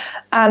is.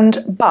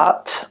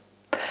 But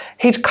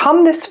he'd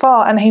come this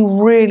far and he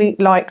really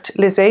liked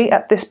Lizzie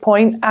at this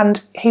point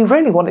and he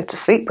really wanted to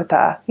sleep with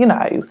her, you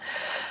know.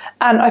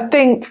 And I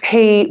think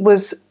he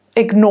was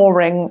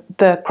ignoring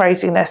the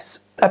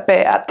craziness a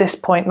bit at this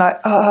point, like,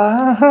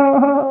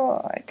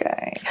 oh,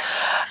 okay.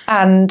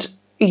 And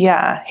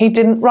yeah, he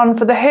didn't run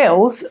for the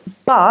hills,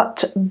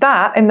 but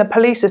that in the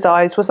police's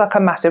eyes was like a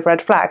massive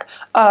red flag.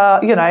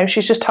 You know,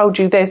 she's just told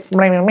you this,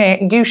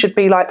 you should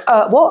be like,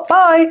 what,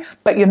 bye?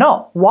 But you're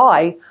not.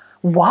 Why?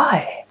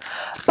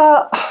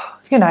 But,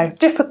 you know,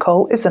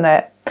 difficult, isn't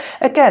it?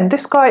 Again,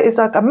 this guy is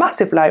like a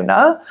massive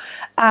loner,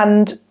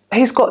 and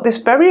he's got this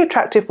very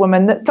attractive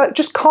woman that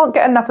just can't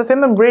get enough of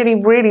him and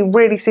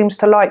really seems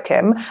to like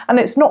him. And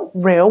it's not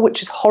real,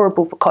 which is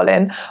horrible for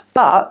Colin.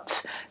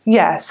 But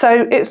yeah,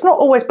 so it's not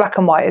always black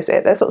and white, is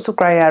it? There's lots of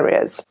grey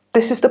areas.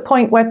 This is the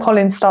point where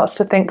Colin starts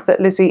to think that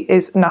Lizzie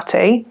is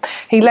nutty.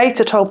 He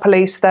later told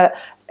police that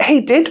he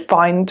did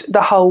find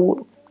the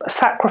whole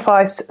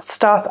sacrifice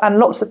stuff and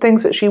lots of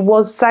things that she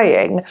was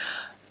saying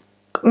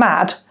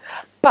mad.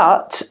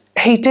 But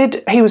he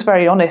was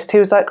very honest. He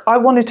was like, I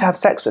wanted to have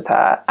sex with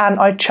her and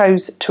I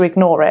chose to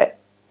ignore it.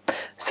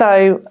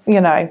 So, you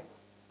know,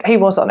 he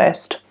was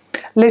honest.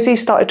 Lizzie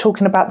started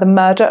talking about the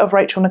murder of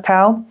Rachel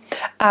Nickell,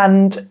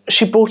 and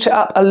she brought it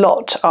up a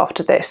lot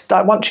after this.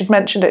 Like, once she'd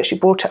mentioned it, she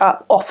brought it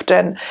up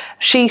often.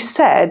 She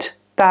said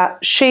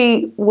that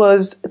she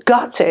was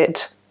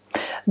gutted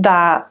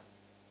that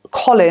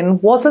Colin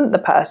wasn't the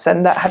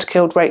person that had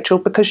killed Rachel,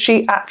 because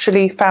she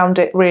actually found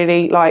it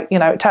really, like, you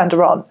know, it turned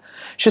her on.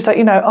 She was like,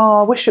 you know,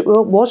 oh, I wish it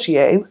was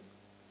you.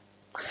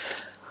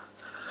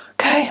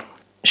 Okay.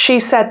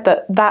 She said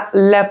that that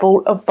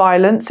level of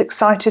violence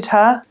excited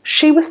her.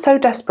 She was so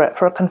desperate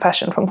for a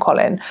confession from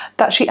Colin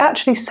that she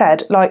actually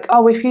said, like,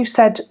 oh, if you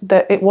said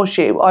that it was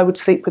you, I would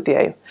sleep with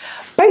you.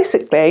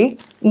 Basically,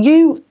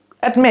 you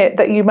admit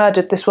that you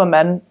murdered this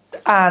woman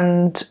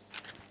and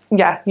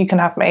yeah, you can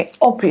have me.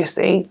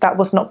 Obviously, that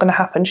was not going to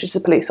happen. She's a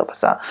police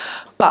officer.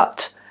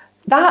 But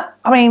that,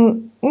 I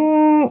mean,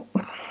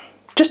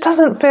 just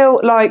doesn't feel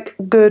like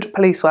good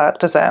police work,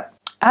 does it?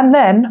 And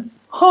then,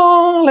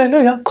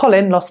 hallelujah,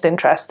 Colin lost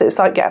interest. It's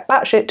like, yeah,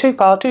 batshit, too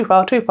far. She's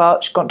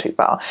gone too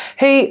far.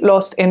 He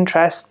lost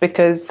interest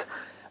because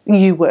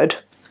you would.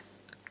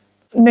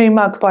 New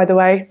mug, by the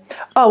way.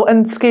 Oh,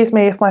 and excuse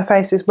me if my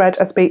face is red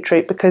as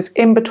beetroot, because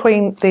in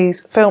between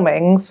these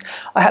filmings,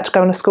 I had to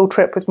go on a school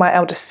trip with my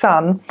eldest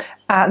son,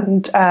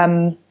 and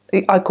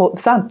I caught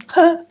the sun.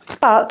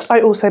 But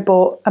I also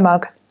bought a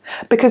mug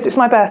because it's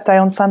my birthday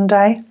on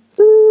Sunday.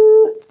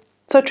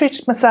 So I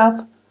treated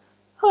myself.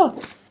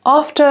 Oh.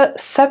 After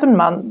 7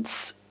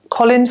 months,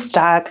 Colin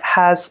Stagg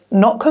has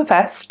not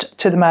confessed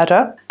to the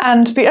murder,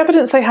 and the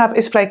evidence they have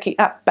is flaky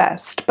at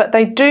best, but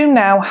they do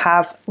now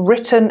have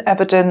written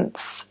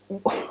evidence.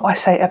 I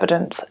say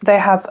evidence. They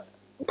have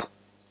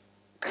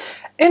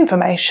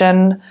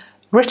information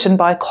written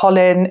by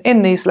Colin in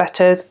these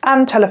letters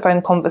and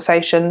telephone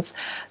conversations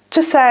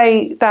to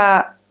say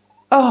that,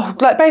 oh,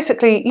 like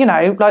basically, you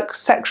know, like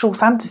sexual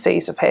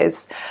fantasies of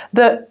his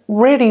that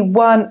really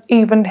weren't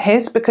even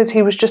his, because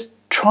he was just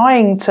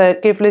trying to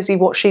give Lizzie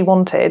what she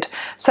wanted.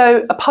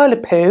 So a pile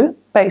of poo,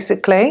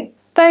 basically.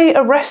 They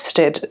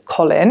arrested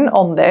Colin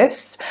on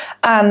this,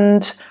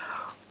 and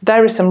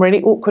there is some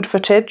really awkward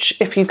footage,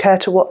 if you care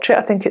to watch it.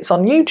 I think it's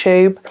on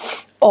YouTube,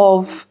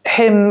 of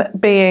him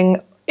being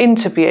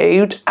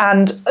interviewed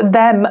and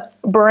them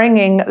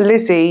bringing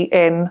Lizzie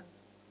in.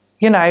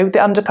 You know,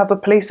 the undercover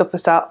police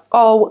officer.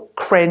 Oh,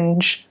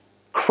 cringe,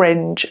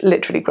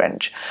 literally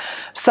cringe.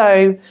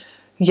 So,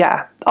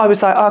 yeah, I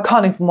was like, oh, I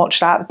can't even watch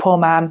that, the poor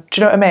man.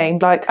 Do you know what I mean?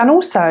 Like, and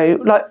also,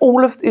 like,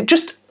 all of it,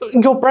 just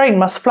your brain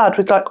must flood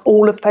with like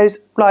all of those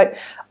like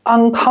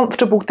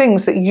uncomfortable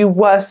things that you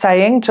were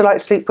saying to like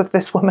sleep with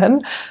this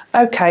woman.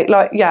 Okay,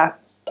 like, yeah,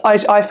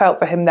 I felt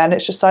for him then.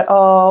 It's just like,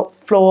 oh,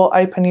 floor,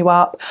 open you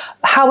up.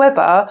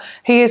 However,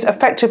 he is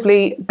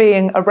effectively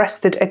being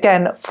arrested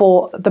again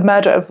for the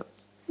murder of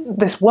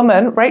this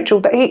woman,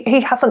 Rachel, that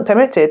he hasn't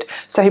committed.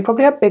 So he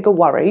probably had bigger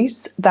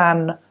worries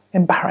than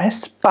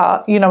embarrassed,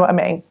 but you know what I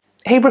mean.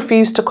 He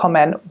refused to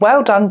comment.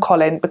 Well done,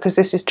 Colin, because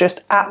this is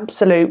just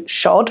absolute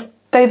shod.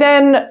 They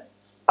then,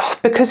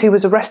 because he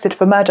was arrested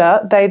for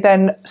murder, they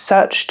then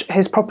searched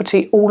his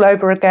property all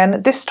over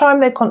again. This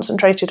time they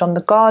concentrated on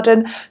the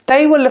garden.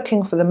 They were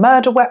looking for the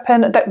murder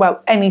weapon,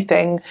 well,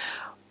 anything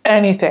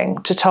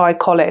to tie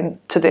Colin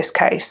to this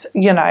case.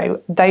 You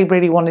know, they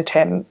really wanted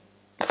him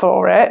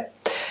for it.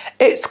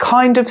 It's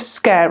kind of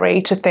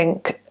scary to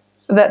think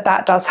that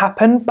that does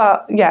happen,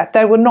 but yeah,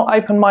 they were not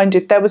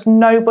open-minded. There was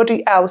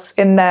nobody else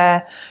in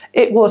there.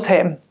 It was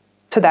him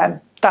to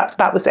them.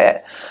 That was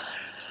it.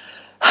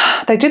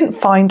 They didn't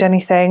find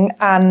anything,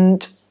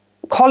 and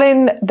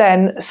Colin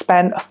then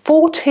spent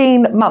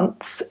 14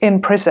 months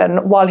in prison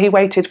while he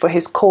waited for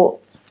his court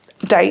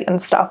date and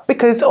stuff,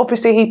 because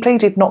obviously he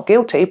pleaded not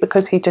guilty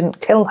because he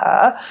didn't kill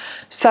her.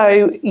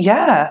 So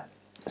yeah.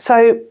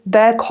 So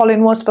there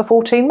Colin was for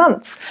 14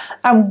 months.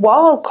 And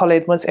while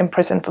Colin was in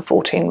prison for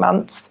 14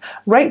 months,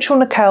 Rachel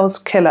Nickell's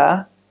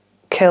killer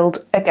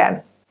killed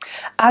again.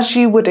 As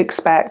you would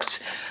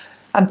expect,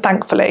 and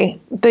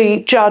thankfully, the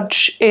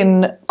judge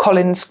in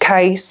Colin's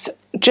case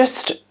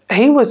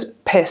he was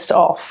pissed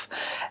off.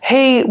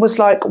 He was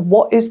like,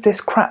 what is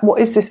this crap?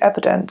 What is this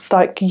evidence?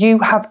 Like, you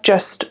have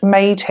just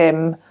made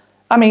him,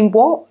 I mean,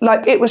 what?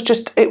 Like, it was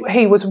just,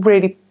 he was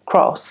really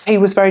cross. He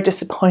was very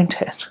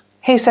disappointed.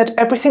 He said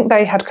everything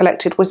they had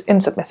collected was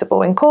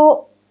inadmissible in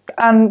court,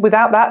 and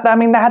without that, I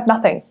mean, they had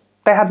nothing.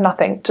 They had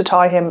nothing to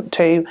tie him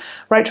to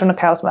Rachel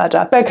Nickell's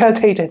murder because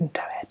he didn't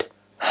do it.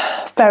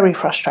 Very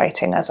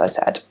frustrating, as I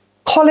said.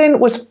 Colin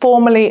was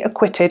formally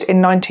acquitted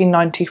in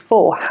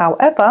 1994.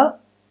 However,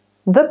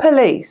 the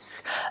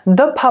police,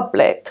 the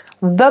public,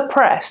 the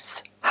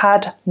press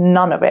had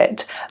none of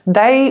it.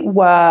 They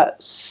were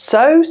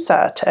so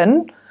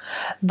certain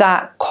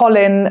that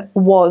Colin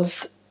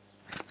was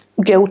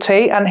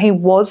guilty and he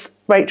was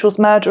Rachel's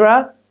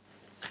murderer.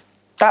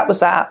 That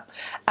was that.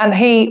 And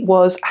he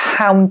was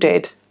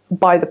hounded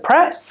by the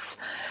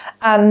press,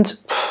 and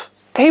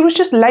he was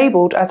just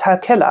labelled as her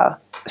killer.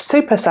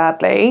 Super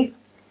sadly,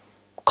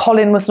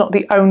 Colin was not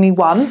the only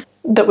one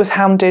that was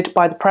hounded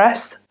by the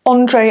press.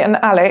 Andre and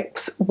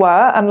Alex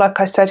were, and like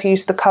I said, he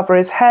used to cover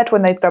his head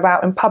when they'd go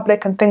out in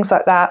public and things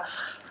like that.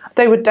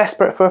 They were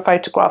desperate for a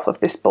photograph of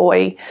this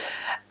boy,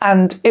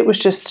 and it was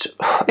just,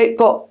 it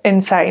got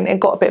insane.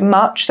 It got a bit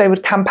much. They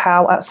would camp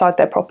out outside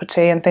their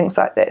property and things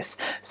like this.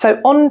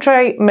 So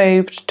Andre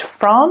moved to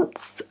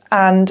France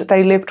and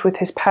they lived with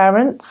his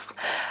parents.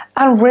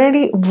 And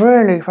really,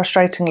 really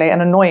frustratingly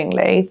and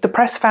annoyingly, the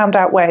press found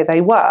out where they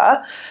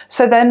were.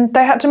 So then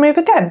they had to move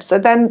again. So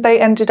then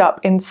they ended up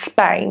in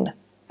Spain.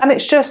 And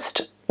it's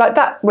just, like,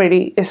 that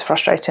really is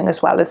frustrating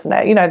as well, isn't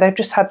it? You know, they've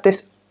just had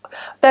this,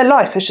 their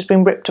life has just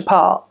been ripped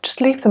apart.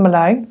 Just leave them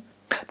alone.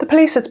 The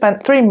police had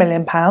spent £3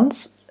 million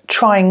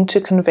trying to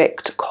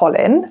convict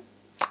Colin,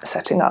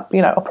 setting up,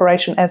 you know,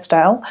 Operation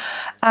Esdale.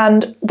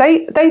 And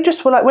they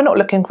just were like, we're not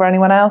looking for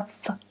anyone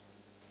else.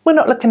 We're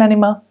not looking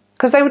anymore.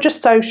 Because they were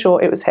just so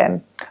sure it was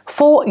him.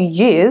 For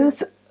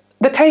years,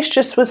 the case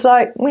just was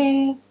like,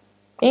 meh,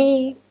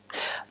 meh.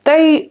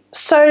 They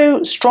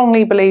so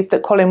strongly believed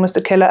that Colin was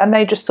the killer, and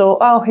they just thought,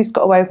 oh, he's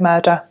got away with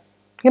murder.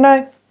 You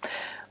know,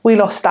 we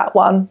lost that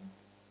one.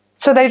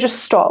 So they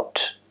just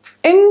stopped.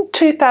 In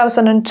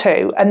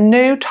 2002, a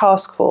new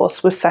task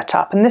force was set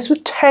up, and this was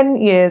 10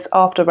 years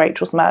after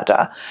Rachel's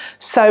murder.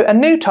 So a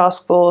new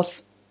task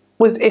force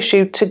was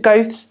issued to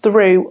go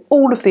through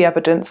all of the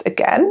evidence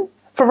again.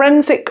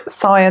 Forensic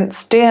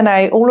science,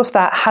 DNA, all of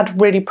that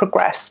had really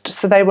progressed.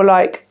 So they were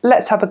like,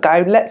 let's have a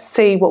go. Let's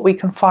see what we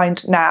can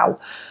find now.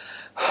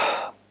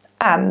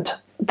 And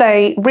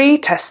they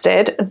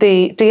retested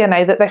the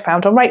DNA that they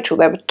found on Rachel.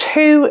 There were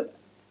two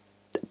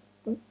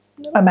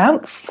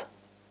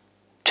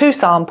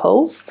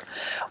samples.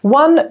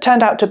 One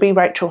turned out to be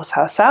Rachel's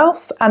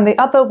herself, and the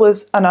other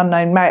was an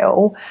unknown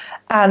male.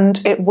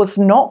 And it was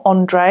not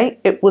Andre,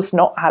 it was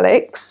not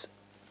Alex.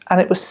 And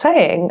it was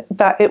saying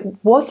that it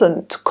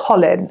wasn't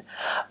Colin,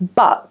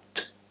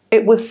 but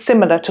it was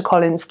similar to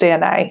Colin's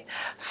DNA.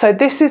 So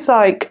this is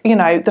like, you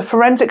know, the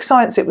forensic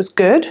science, it was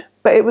good,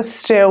 but it was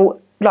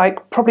still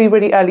like probably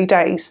really early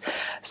days.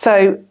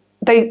 So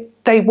they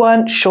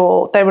weren't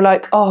sure. They were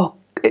like, oh,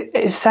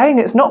 it's saying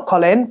it's not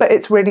Colin, but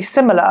it's really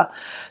similar.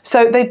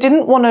 So they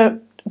didn't want to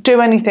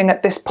do anything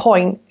at this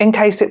point in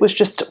case it was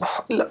just,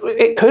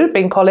 it could have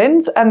been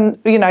Colin's, and,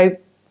 you know,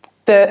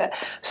 the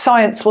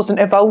science wasn't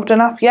evolved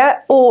enough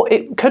yet, or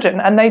it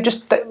couldn't, and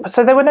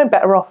so they were no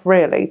better off,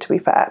 really, to be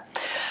fair.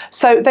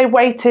 So they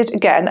waited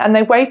again, and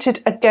they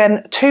waited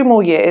again 2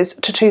 more years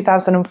to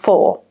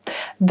 2004.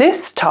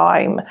 This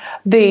time,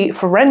 the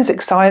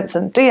forensic science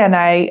and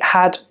DNA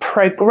had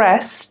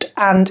progressed,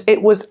 and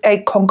it was a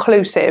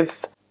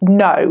conclusive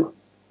no,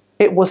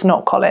 it was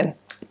not Colin.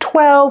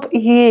 12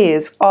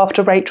 years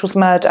after Rachel's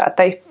murder,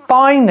 they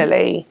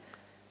finally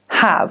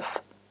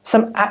have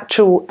some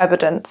actual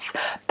evidence.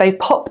 They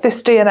pop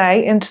this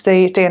DNA into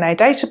the DNA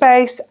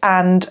database,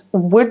 and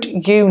would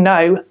you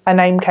know, a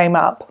name came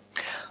up.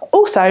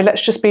 Also,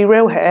 let's just be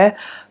real here,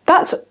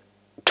 that's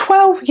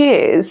 12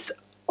 years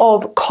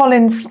of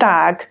Colin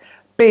Stagg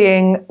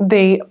being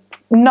the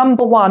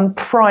 #1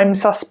 prime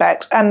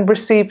suspect and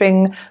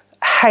receiving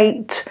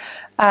hate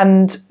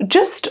and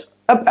just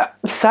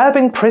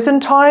serving prison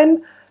time.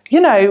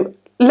 You know,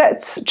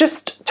 let's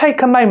just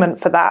take a moment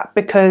for that,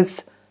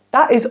 because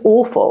that is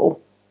awful.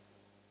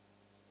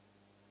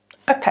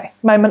 Okay,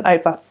 moment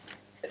over.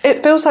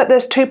 It feels like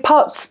there's 2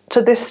 parts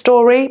to this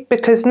story,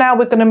 because now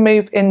we're going to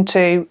move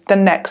into the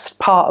next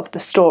part of the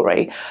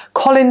story.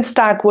 Colin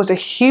Stagg was a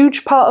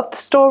huge part of the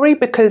story,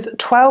 because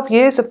 12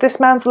 years of this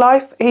man's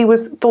life, he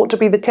was thought to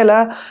be the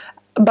killer,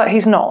 but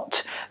he's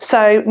not.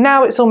 So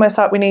now it's almost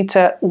like we need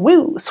to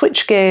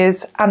switch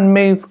gears and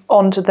move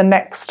on to the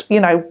next, you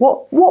know,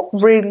 what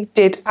really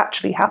did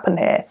actually happen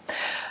here.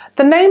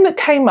 The name that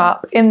came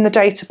up in the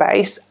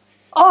database,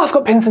 oh, I've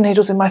got pins and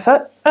needles in my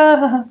foot.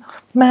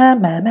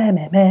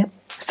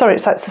 Sorry,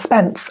 it's like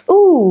suspense.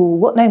 Ooh,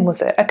 what name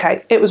was it?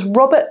 Okay, it was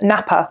Robert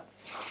Napper.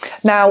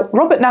 Now,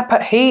 Robert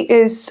Napper, he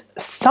is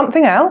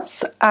something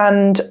else.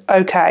 And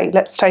okay,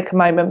 let's take a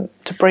moment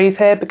to breathe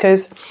here,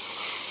 because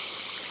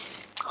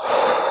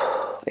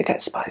it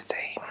gets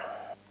spicy.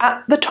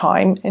 At the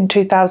time, in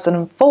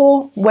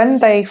 2004, when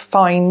they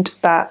find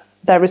that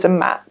there is a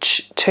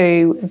match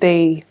to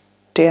the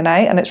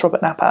DNA and it's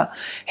Robert Napper,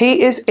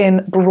 he is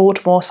in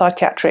Broadmoor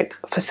Psychiatric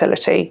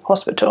Facility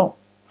Hospital,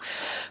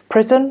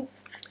 prison,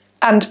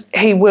 and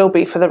he will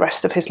be for the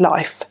rest of his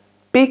life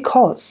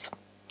because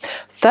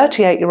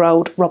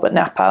 38-year-old Robert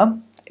Napper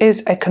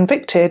is a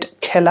convicted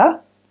killer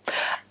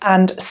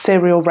and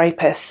serial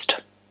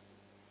rapist.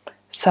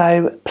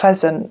 So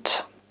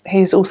pleasant.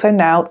 He's also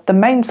now the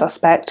main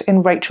suspect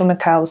in Rachel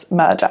Nickell's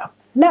murder.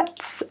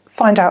 Let's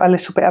find out a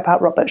little bit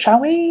about Robert, shall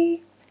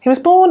we? He was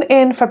born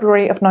in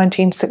February of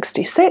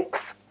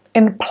 1966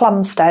 in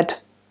Plumstead.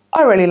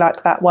 I really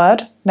like that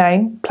word,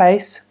 name,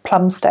 place,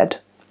 Plumstead.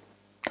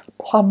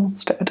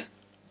 Plumstead.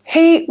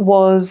 He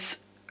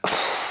was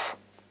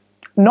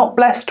not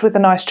blessed with a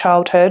nice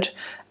childhood,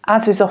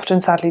 as is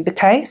often sadly the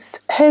case.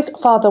 His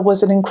father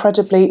was an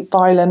incredibly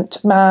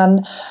violent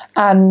man,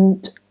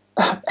 and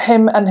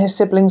him and his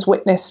siblings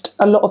witnessed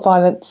a lot of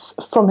violence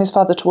from his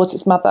father towards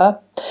his mother,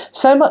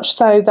 so much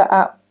so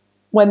that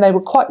when they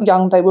were quite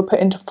young, they were put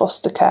into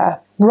foster care.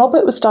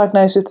 Robert was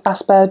diagnosed with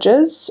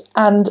Asperger's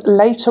and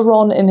later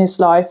on in his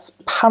life,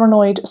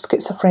 paranoid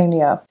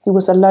schizophrenia. He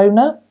was a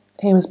loner,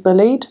 he was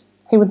bullied,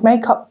 he would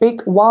make up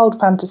big, wild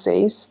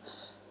fantasies.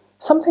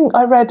 Something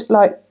I read,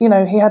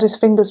 he had his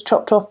fingers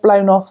chopped off,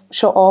 blown off,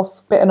 shot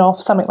off, bitten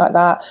off, something like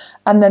that,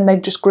 and then they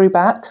just grew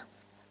back.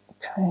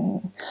 Okay,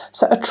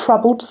 so a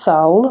troubled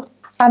soul.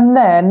 And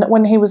then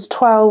when he was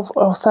 12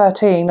 or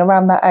 13,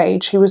 around that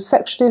age, he was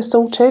sexually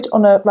assaulted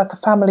on a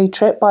family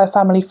trip by a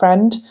family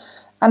friend.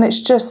 And it's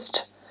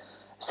just,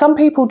 some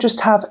people just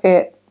have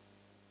it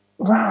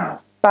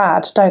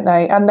bad, don't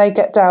they? And they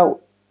get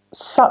dealt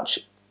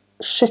such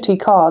shitty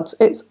cards.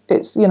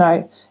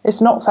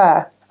 It's not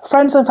fair.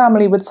 Friends and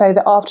family would say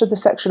that after the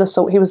sexual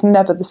assault, he was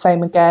never the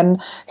same again.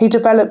 He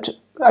developed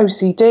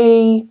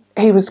OCD.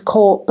 He was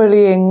caught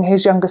bullying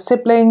his younger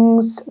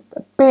siblings,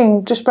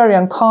 being just very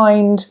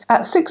unkind.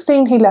 At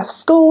 16, he left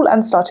school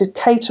and started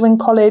catering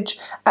college.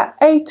 At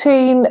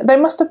 18, they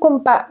must have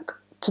gone back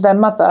to their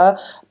mother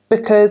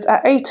because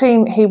at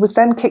 18, he was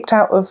then kicked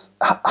out of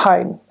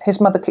home.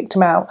 His mother kicked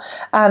him out.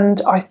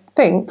 And I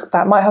think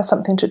that might have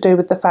something to do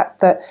with the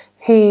fact that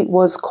he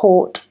was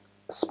caught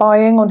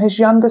spying on his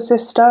younger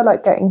sister,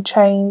 getting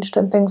changed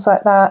and things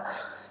like that.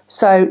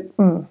 So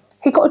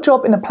he got a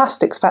job in a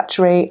plastics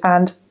factory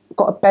and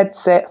got a bed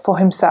sit for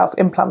himself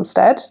in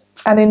Plumstead.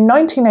 And in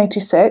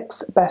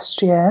 1986,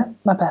 best year,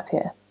 my birth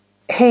year,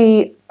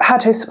 he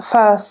had his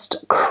first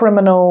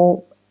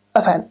criminal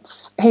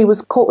offence. He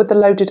was caught with a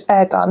loaded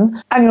air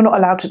gun, and you're not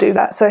allowed to do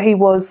that, so he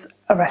was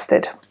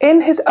arrested.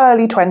 In his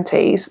early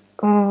 20s,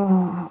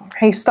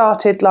 he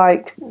started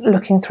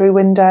looking through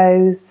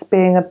windows,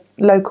 being a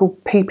local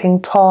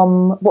peeping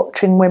Tom,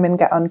 watching women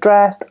get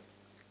undressed,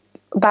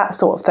 that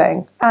sort of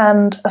thing,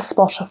 and a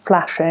spot of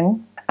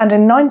flashing. And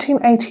in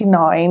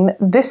 1989,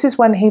 this is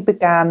when he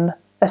began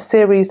a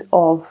series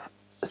of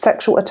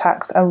sexual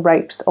attacks and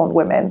rapes on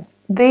women.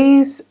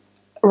 These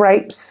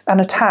rapes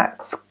and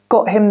attacks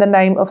got him the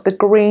name of the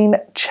Green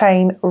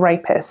Chain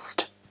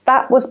Rapist.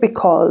 That was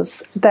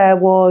because there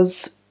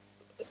was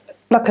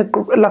like a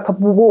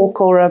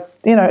walk or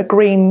a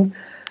green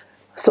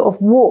sort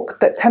of walk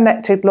that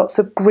connected lots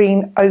of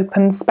green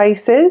open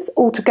spaces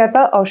all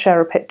together. I'll share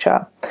a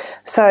picture.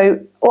 So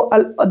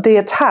the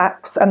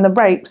attacks and the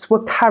rapes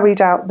were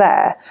carried out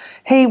there.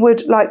 He would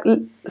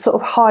sort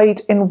of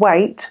hide in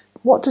wait.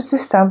 What does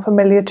this sound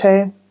familiar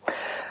to?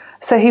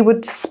 So he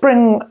would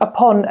spring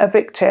upon a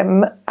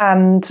victim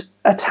and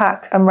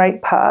attack and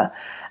rape her.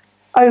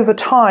 Over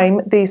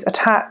time, these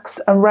attacks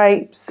and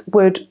rapes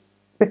would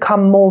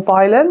become more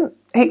violent.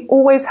 He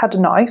always had a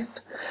knife,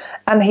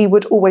 and he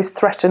would always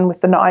threaten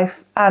with the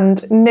knife.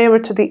 And nearer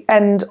to the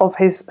end of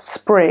his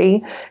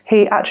spree,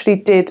 he actually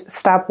did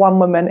stab one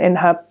woman in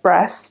her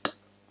breast.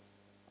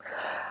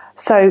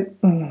 So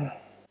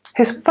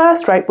his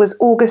first rape was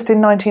August in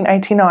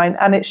 1989,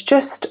 and it's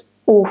just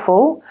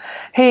awful.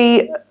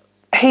 He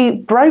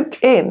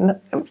broke in.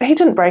 He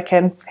didn't break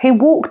in. He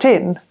walked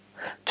in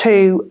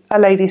to a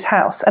lady's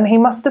house, and he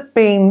must have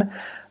been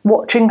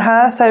watching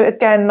her. So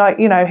again,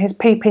 his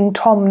peeping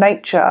Tom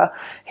nature,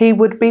 he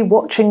would be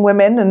watching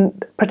women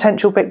and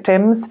potential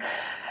victims.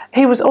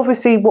 He was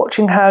obviously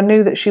watching her,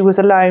 knew that she was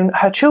alone,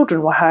 her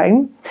children were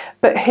home,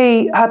 but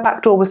her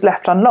back door was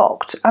left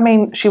unlocked. I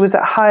mean, she was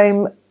at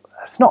home.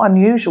 It's not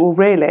unusual,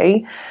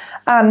 really.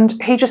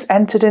 And he just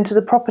entered into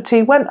the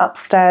property, went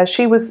upstairs.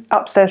 She was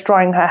upstairs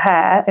drying her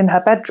hair in her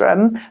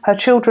bedroom. Her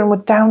children were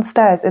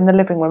downstairs in the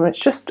living room.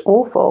 It's just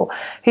awful.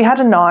 He had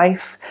a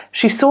knife.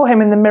 She saw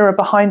him in the mirror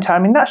behind her. I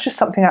mean, that's just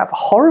something out of a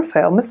horror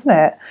film, isn't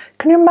it?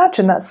 Can you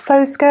imagine? That's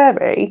so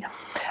scary.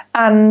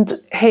 And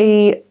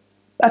he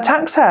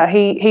attacked her.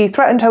 He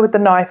threatened her with the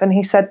knife, and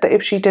he said that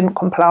if she didn't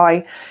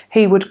comply,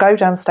 he would go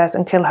downstairs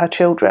and kill her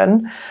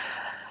children.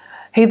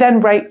 He then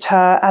raped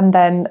her and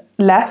then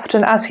left.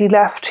 And as he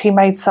left, he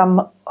made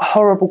some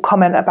horrible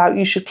comment about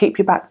you should keep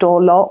your back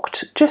door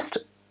locked. Just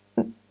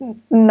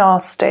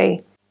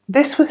nasty.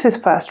 This was his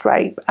first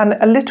rape, and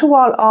a little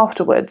while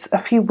afterwards, a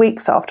few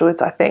weeks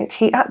afterwards, I think,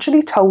 he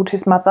actually told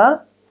his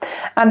mother,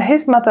 and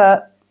his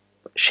mother,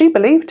 she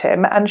believed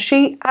him, and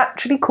she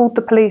actually called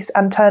the police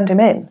and turned him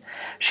in.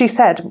 She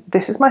said,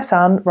 "This is my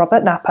son,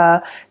 Robert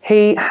Napper.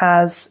 He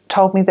has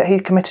told me that he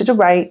committed a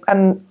rape,"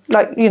 and,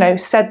 like, you know,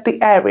 said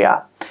the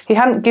area. He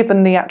hadn't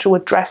given the actual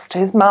address to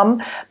his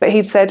mum, but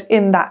he'd said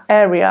in that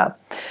area.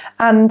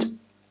 And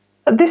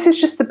this is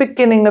just the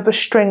beginning of a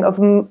string of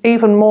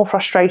even more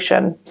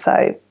frustration,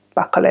 so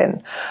buckle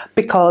in,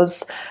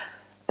 because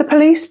the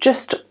police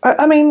just,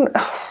 I mean,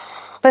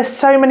 there's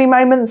so many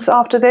moments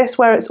after this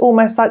where it's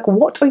almost like,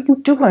 what are you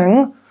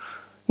doing?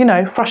 You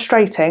know,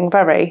 frustrating,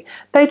 very.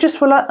 They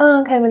just were like,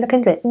 oh, okay, we'll look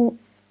into it.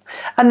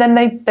 And then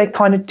they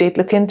kind of did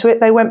look into it.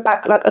 They went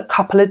back like a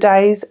couple of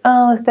days.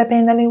 Oh, has there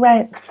been any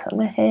rapes?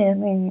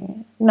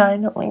 No,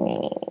 not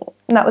really.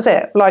 And that was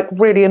it. Like,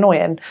 really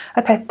annoying.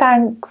 Okay,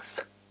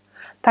 thanks.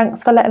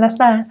 Thanks for letting us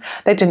know.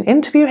 They didn't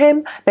interview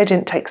him. They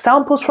didn't take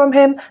samples from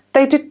him.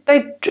 They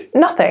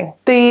nothing.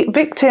 The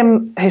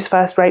victim, his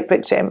first rape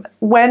victim,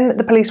 when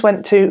the police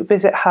went to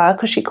visit her,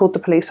 because she called the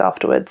police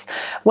afterwards,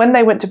 when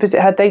they went to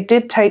visit her, they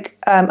did take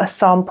a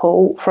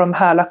sample from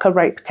her, like a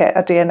rape kit,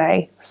 a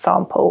DNA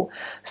sample.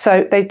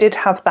 So they did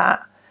have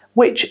that,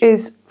 which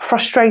is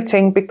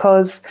frustrating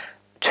because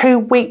 2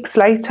 weeks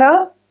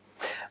later,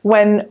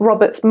 when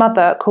Robert's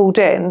mother called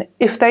in,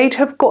 if they'd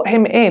have got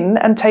him in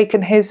and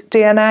taken his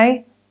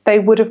DNA, they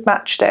would have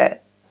matched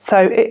it. So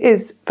it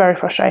is very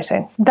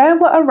frustrating. There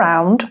were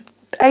around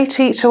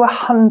 80 to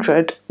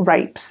 100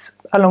 rapes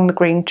along the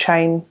Green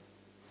Chain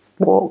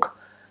Walk.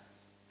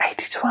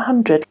 80 to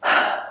 100.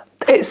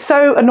 It's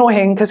so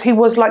annoying because he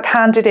was like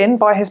handed in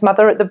by his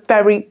mother at the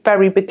very,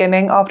 very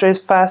beginning after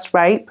his first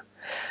rape.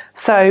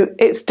 So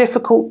it's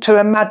difficult to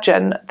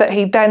imagine that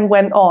he then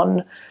went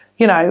on,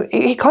 you know,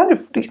 he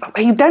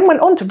then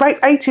went on to rape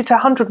 80 to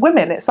 100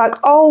 women. It's like,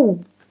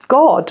 oh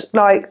God,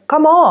 like,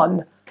 come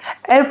on.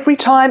 Every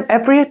time,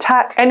 every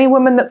attack, any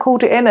woman that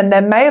called it in, and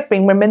there may have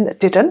been women that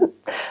didn't,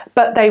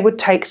 but they would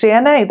take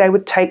DNA, they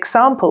would take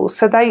samples.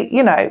 So they,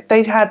 you know,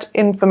 they had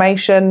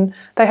information,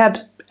 they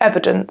had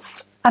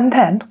evidence. And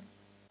then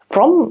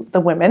from the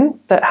women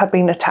that had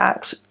been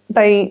attacked,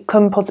 they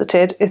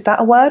composited, is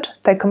that a word?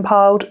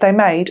 They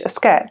made a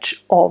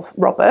sketch of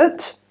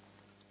Robert.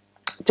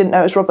 Didn't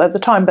know it was Robert at the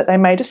time, but they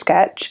made a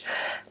sketch.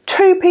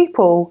 2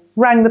 people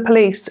rang the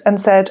police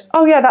and said,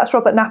 oh yeah, that's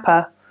Robert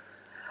Napper.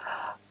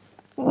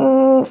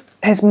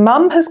 His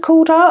mum has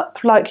called up,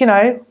 like, you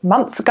know,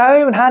 months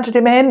ago and handed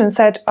him in and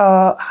said,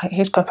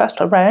 he's confessed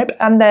to rape.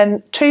 And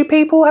then 2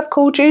 people have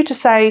called you to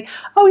say,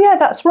 oh yeah,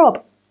 that's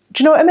Rob.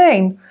 Do you know what I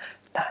mean?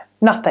 No,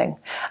 nothing.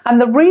 And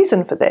the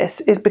reason for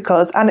this is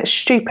because, and it's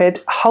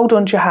stupid, hold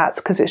on to your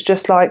hats, because it's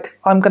just like,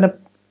 I'm going to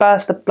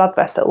burst a blood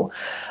vessel.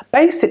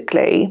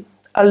 Basically,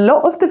 a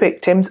lot of the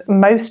victims,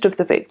 most of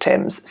the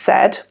victims,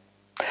 said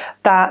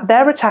that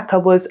their attacker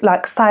was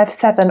like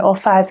 5'7" or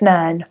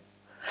 5'9".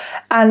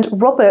 And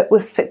Robert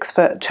was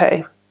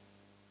 6'2".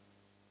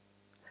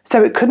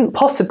 So it couldn't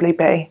possibly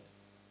be.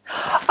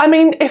 I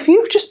mean, if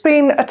you've just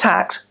been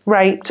attacked,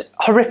 raped,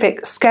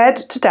 horrific, scared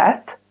to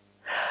death,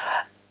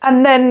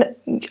 and then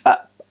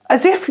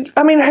as if,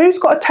 I mean, who's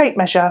got a tape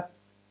measure?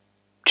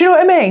 Do you know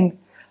what I mean?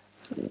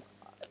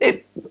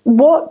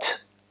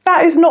 What?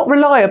 That is not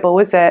reliable,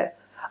 is it?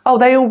 Oh,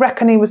 they all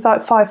reckon he was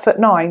like 5'9".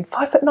 5'9",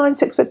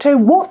 6'2".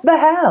 What the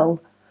hell?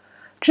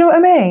 Do you know what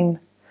I mean?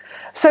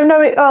 So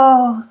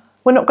no,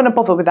 we're not going to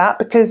bother with that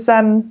because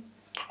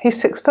he's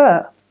 6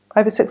 foot,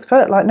 over 6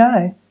 foot, like,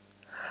 no.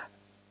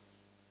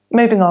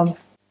 Moving on,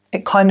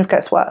 it kind of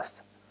gets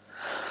worse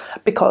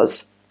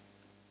because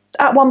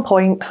at one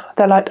point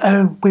they're like,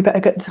 oh, we better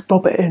get this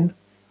Robert in.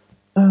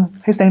 Oh,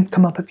 his name's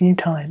come up a few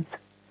times.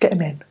 Get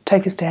him in,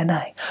 take his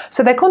DNA.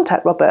 So they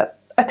contact Robert,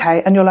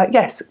 okay, and you're like,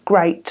 yes,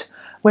 great,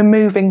 we're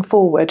moving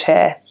forward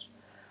here.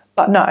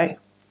 But no.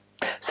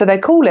 So they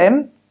call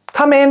him,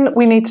 come in,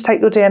 we need to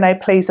take your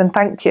DNA, please, and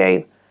thank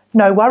you.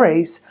 No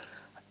worries.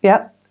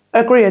 Yep,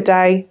 agree a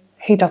day,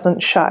 he doesn't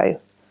show.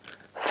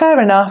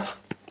 Fair enough,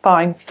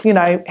 fine. You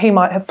know, he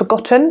might have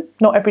forgotten.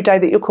 Not every day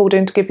that you're called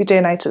in to give your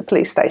DNA to the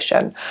police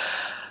station.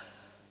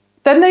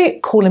 Then they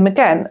call him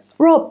again.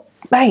 Rob,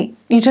 mate,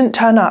 you didn't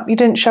turn up. You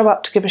didn't show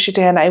up to give us your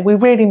DNA. We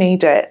really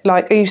need it.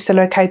 Like, are you still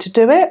okay to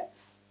do it?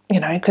 You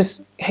know,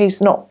 because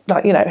he's not,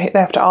 like, you know, they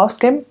have to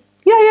ask him.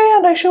 Yeah,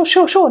 no,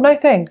 sure, no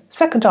thing.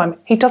 Second time,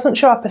 he doesn't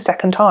show up a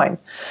second time.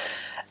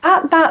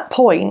 At that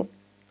point,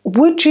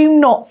 would you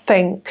not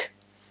think,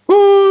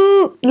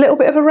 little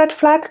bit of a red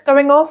flag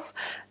going off?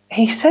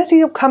 He says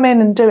he'll come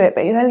in and do it,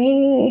 but then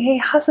he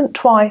hasn't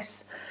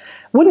twice.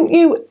 Wouldn't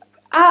you,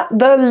 at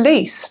the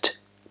least,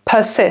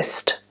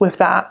 persist with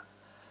that?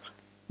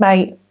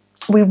 Mate,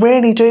 we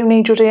really do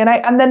need your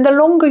DNA. And then the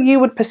longer you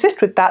would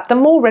persist with that, the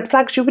more red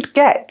flags you would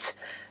get.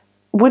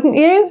 Wouldn't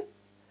you?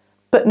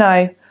 But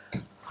no.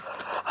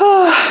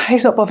 Oh,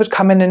 he's not bothered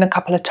coming in a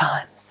couple of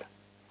times.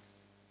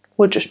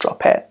 We'll just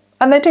drop it.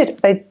 And they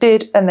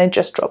did, and they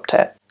just dropped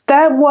it.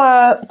 There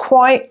were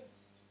quite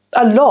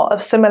a lot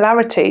of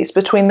similarities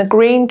between the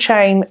green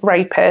chain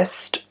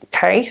rapist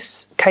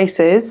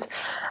cases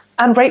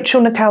and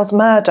Rachel Nickell's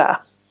murder.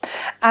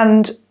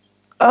 And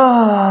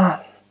the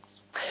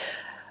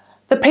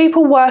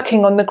people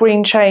working on the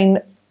green chain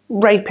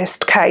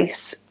rapist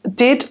case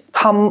did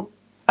come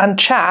and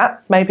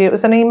chat. Maybe it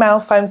was an email,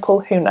 phone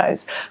call, who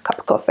knows, cup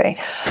of coffee.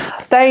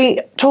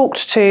 They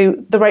talked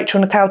to the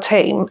Rachel Nickell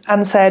team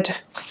and said,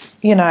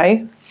 you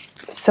know,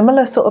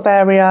 similar sort of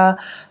area,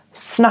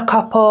 snuck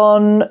up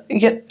on,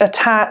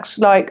 attacked,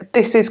 like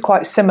this is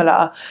quite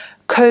similar.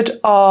 Could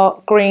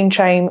our green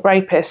chain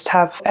rapist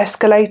have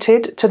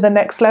escalated to the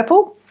next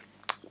level?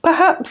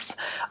 Perhaps.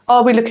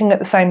 Are we looking at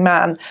the same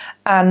man?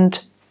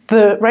 And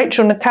the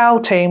Rachel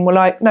Nickell team were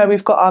like, no,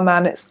 we've got our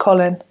man, it's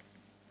Colin.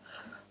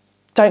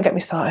 Don't get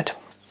me started.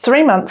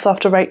 3 months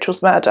after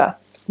Rachel's murder,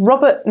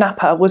 Robert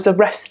Napper was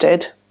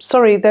arrested.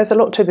 Sorry, there's a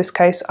lot to this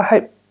case. I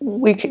hope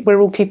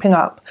we're all keeping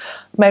up.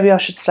 Maybe I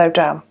should slow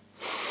down.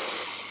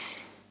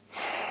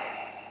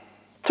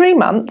 3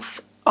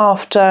 months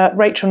after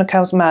Rachel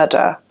Nickell's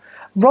murder,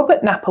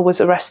 Robert Napper was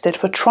arrested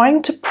for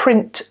trying to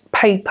print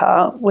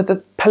paper with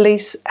a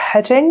police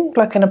heading,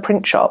 like in a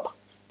print shop.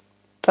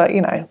 But,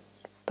 you know,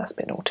 that's a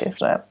bit naughty,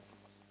 isn't it?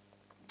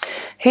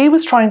 He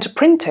was trying to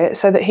print it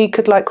so that he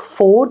could, like,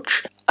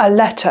 forge a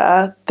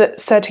letter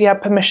that said he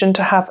had permission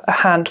to have a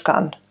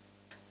handgun.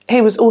 He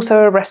was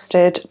also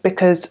arrested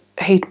because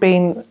he'd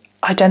been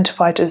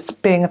identified as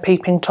being a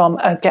peeping Tom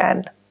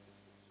again.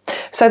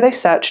 So they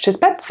searched his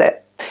bedsit.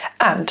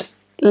 And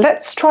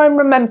let's try and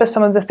remember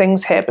some of the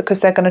things here because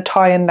they're going to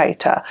tie in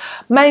later.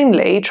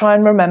 Mainly try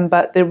and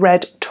remember the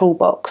red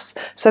toolbox.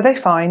 So they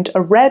find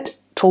a red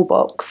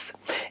toolbox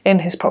in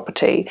his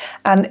property,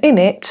 and in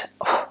it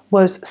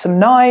was some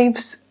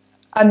knives,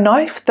 a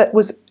knife that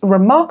was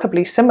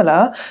remarkably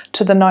similar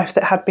to the knife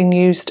that had been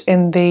used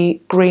in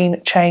the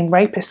green chain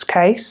rapist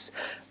case,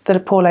 that a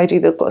poor lady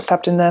that got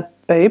stabbed in the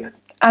boob,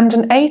 and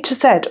an A to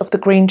Z of the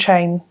green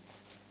chain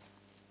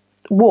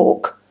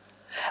walk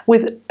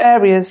with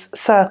areas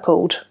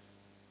circled.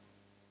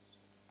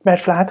 Red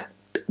flag.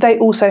 They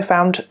also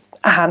found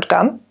a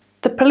handgun.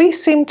 The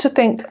police seemed to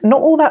think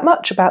not all that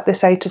much about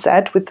this A to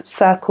Z with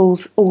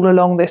circles all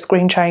along this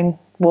green chain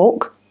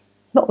walk.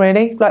 Not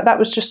really. Like, that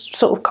was just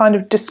sort of kind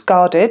of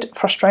discarded.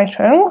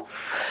 Frustrating.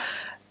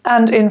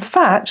 And in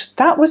fact,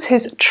 that was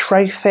his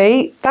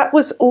trophy. That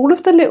was all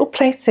of the little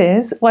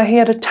places where he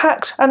had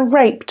attacked and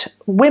raped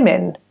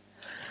women.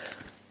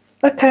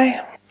 Okay.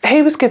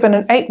 He was given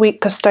an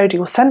 8-week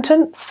custodial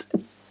sentence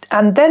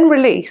and then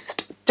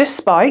released,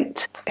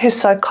 despite his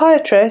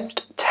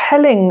psychiatrist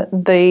telling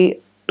the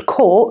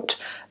court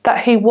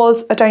that he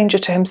was a danger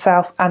to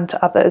himself and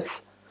to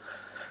others.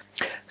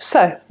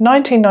 So,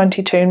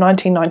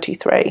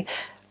 1992-1993,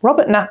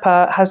 Robert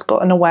Napper has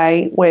gotten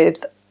away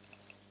with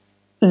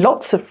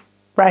lots of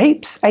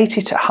rapes,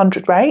 80 to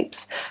 100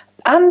 rapes,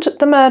 and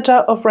the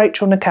murder of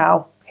Rachel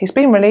Nickell. He's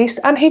been released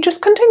and he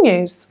just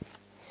continues.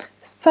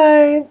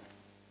 So,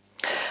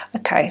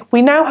 okay,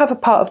 we now have a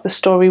part of the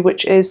story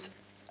which is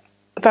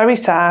very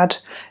sad,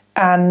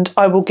 and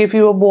I will give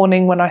you a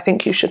warning when I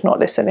think you should not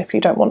listen if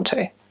you don't want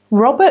to.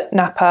 Robert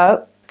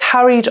Napper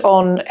carried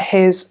on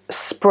his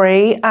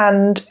spree,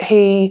 and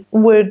he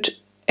would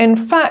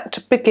in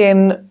fact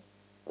begin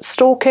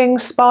stalking,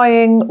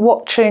 spying,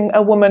 watching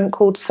a woman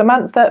called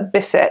Samantha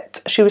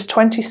Bisset. She was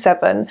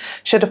 27.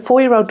 She had a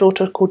 4-year-old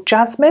daughter called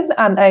Jasmine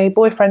and a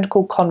boyfriend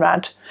called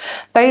Conrad.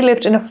 They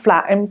lived in a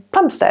flat in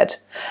Plumstead,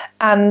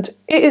 and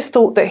it is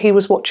thought that he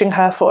was watching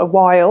her for a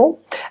while,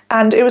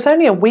 and it was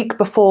only a week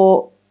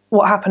before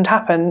what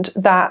happened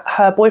that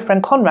her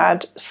boyfriend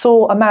Conrad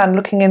saw a man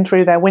looking in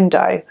through their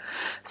window.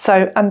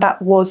 So, and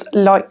that was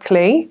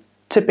likely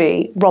to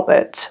be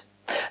Robert.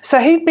 So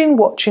he'd been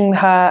watching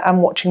her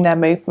and watching their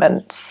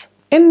movements.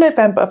 In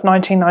November of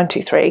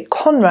 1993,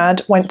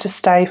 Conrad went to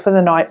stay for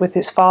the night with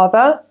his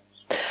father,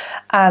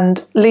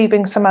 and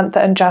leaving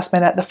Samantha and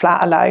Jasmine at the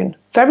flat alone.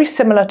 Very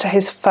similar to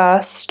his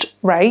first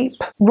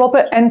rape,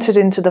 Robert entered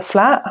into the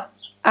flat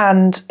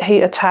and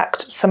he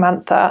attacked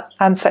Samantha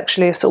and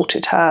sexually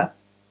assaulted her.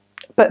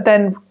 But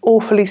then,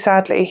 awfully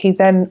sadly, he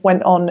then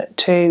went on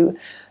to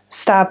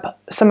stab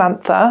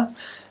Samantha.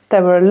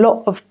 There were a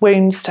lot of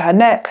wounds to her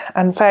neck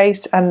and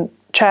face and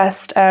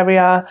chest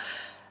area,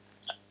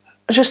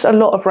 just a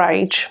lot of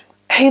rage.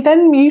 He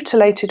then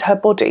mutilated her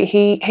body.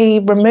 He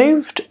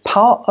removed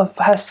part of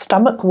her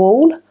stomach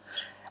wall,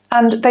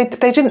 and they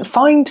didn't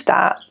find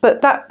that,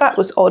 but that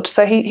was odd.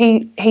 So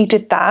he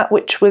did that,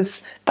 which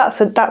was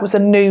that was a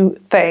new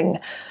thing.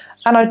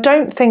 And I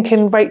don't think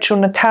in Rachel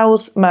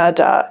Nickell's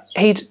murder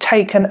he'd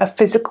taken a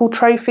physical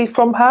trophy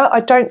from her.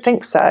 I don't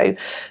think so.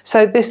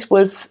 So this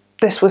was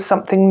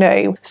something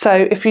new.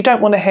 So if you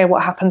don't want to hear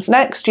what happens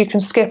next, you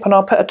can skip, and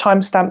I'll put a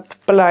timestamp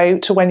below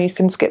to when you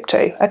can skip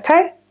to.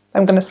 Okay?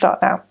 I'm going to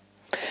start now.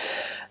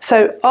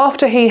 So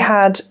after he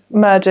had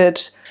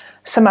murdered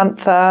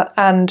Samantha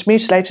and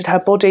mutilated her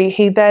body,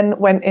 he then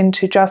went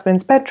into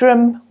Jasmine's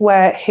bedroom,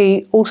 where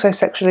he also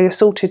sexually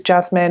assaulted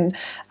Jasmine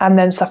and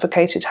then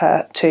suffocated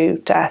her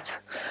to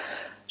death.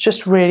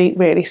 Just really,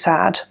 really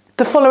sad.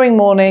 The following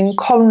morning,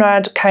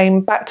 Conrad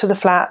came back to the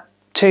flat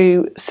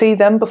to see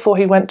them before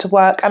he went to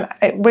work, and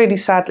really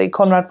sadly,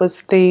 Conrad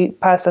was the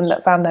person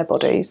that found their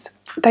bodies.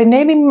 They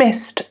nearly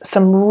missed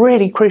some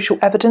really crucial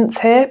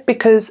evidence here,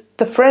 because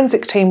the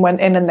forensic team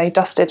went in and they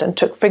dusted and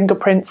took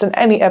fingerprints and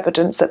any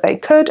evidence that they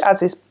could,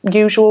 as is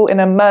usual in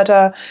a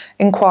murder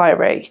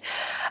inquiry.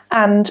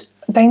 And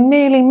they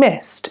nearly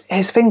missed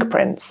his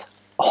fingerprints.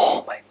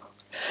 Oh my God.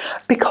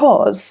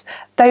 Because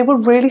they were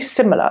really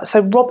similar. So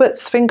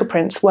Robert's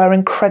fingerprints were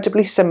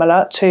incredibly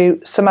similar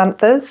to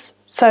Samantha's.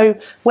 So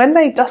when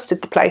they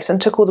dusted the place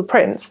and took all the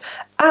prints,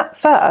 at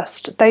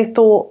first they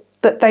thought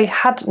that they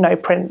had no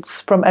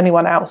prints from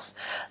anyone else.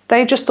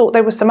 They just thought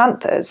they were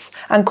Samantha's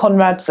and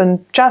Conrad's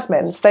and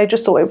Jasmine's. They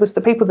just thought it was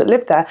the people that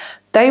lived there.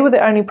 They were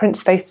the only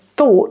prints they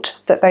thought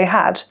that they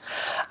had.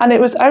 And it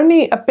was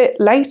only a bit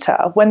later,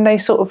 when they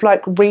sort of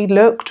like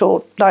re-looked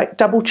or like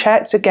double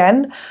checked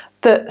again,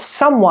 that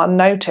someone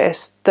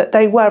noticed that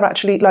they were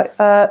actually like,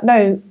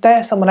 no,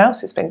 they're someone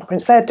else's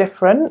fingerprints. They're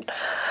different.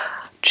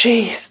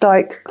 Jeez,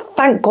 like,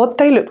 thank God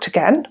they looked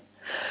again.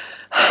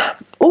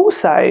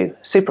 Also,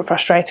 super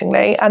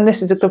frustratingly, and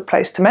this is a good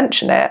place to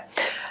mention it,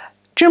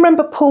 do you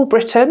remember Paul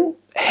Britton?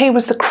 He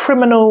was the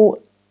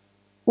criminal,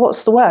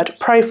 what's the word,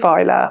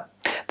 profiler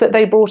that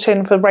they brought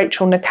in for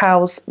Rachel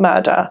Nickell's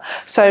murder.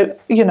 So,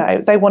 you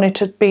know, they wanted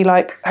to be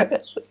like,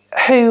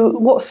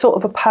 what sort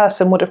of a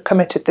person would have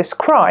committed this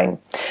crime?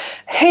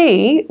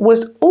 He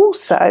was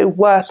also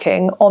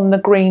working on the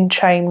Green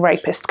Chain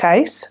Rapist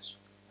case,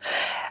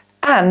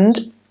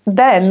 and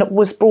then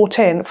was brought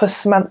in for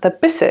Samantha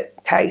Bisset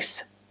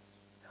case.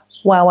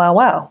 Well, well,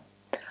 well.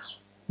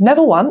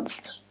 Never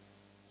once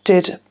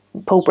did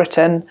Paul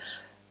Britton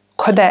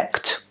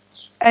connect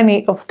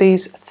any of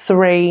these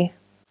three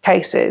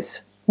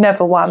cases.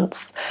 Never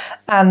once.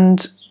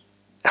 And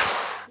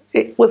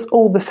it was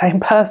all the same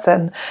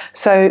person.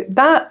 So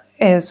that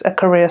is a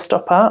career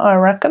stopper, I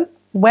reckon.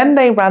 When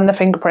they ran the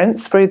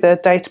fingerprints through the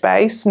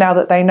database, now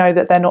that they know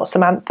that they're not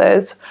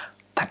Samantha's,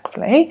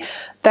 thankfully,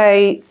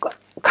 they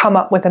come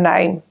up with a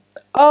name.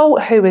 Oh,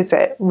 who is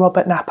it?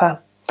 Robert Napper.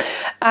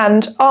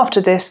 And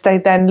after this, they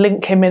then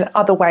link him in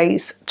other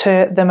ways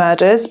to the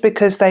murders,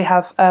 because they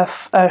have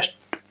a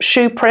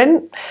shoe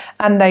print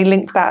and they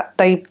link that,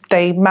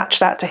 they match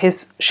that to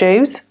his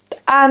shoes.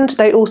 And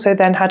they also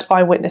then had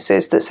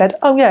eyewitnesses that said,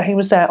 oh yeah, he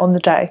was there on the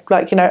day,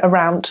 like, you know,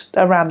 around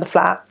the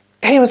flat.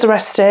 He was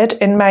arrested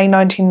in May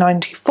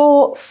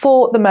 1994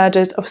 for the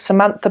murders of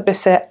Samantha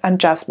Bisset and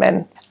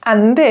Jasmine.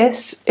 And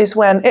this is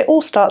when it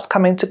all starts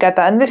coming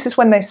together, and this is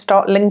when they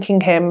start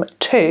linking him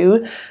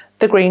to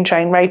the Green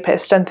Chain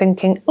Rapist and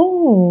thinking,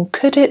 oh,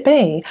 could it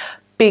be?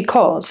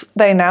 Because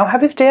they now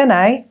have his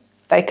DNA,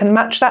 they can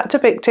match that to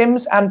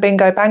victims, and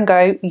bingo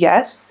bango,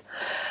 yes.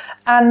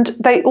 And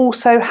they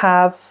also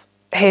have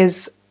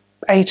his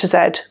A to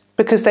Z,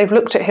 because they've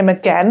looked at him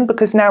again,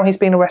 because now he's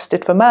been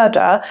arrested for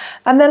murder,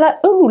 and they're like,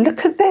 oh,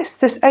 look at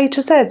this A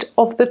to Z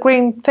of the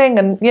green thing,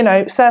 and, you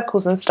know,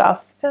 circles and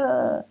stuff.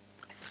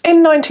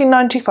 In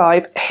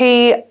 1995,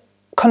 he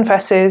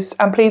confesses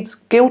and pleads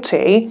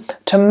guilty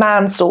to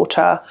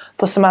manslaughter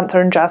for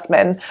Samantha and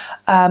Jasmine,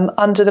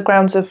 under the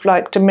grounds of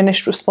like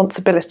diminished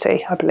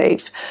responsibility, I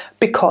believe,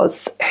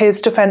 because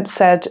his defence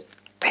said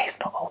he's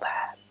not all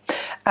there.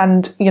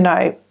 And, you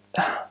know,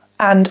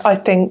 and I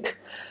think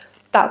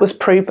that was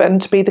proven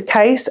to be the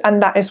case,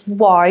 and that is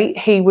why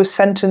he was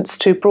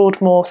sentenced to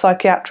Broadmoor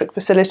Psychiatric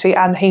Facility,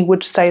 and he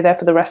would stay there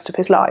for the rest of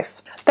his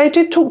life. They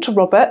did talk to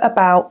Robert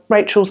about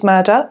Rachel's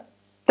murder.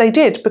 They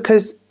did,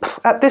 because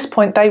at this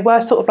point they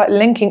were sort of like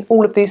linking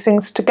all of these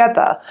things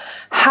together.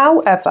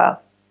 However,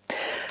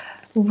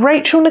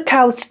 Rachel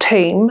Nickell's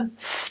team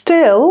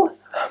still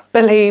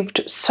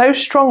believed so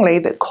strongly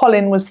that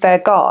Colin was their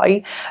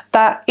guy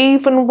that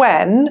even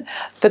when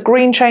the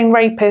Green Chain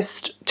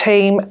Rapist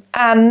team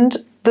and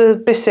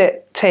the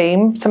Bisset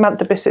team,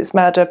 Samantha Bisset's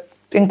murder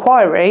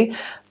inquiry,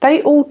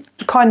 they all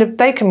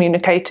they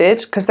communicated,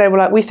 because they were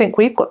like, we think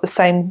we've got the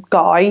same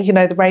guy, you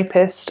know, the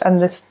rapist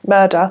and this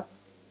murder.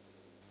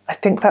 I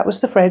think that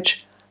was the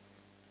fridge.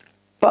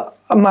 But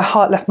my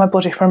heart left my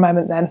body for a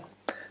moment then.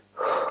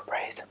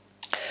 Breathe.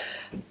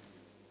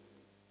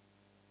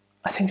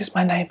 I think it's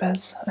my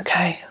neighbours.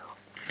 Okay.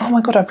 Oh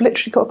my God, I've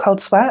literally got a cold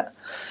sweat.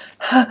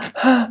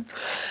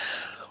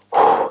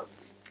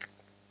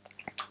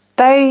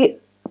 They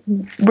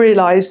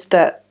realised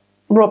that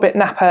Robert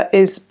Napper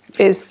is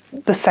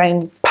the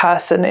same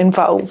person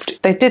involved.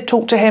 They did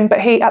talk to him, but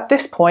at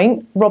this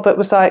point, Robert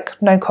was like,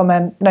 no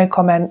comment, no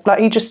comment. Like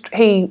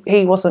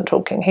he wasn't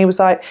talking. He was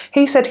like,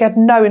 he said he had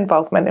no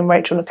involvement in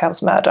Rachel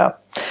Nickell's murder.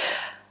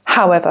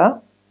 However,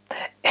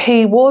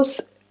 he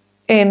was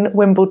in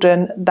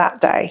Wimbledon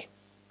that day.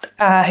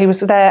 He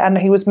was there and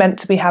he was meant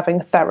to be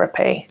having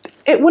therapy.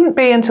 It wouldn't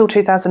be until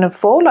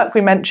 2004, like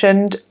we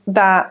mentioned,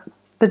 that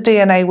the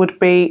DNA would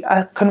be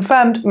a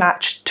confirmed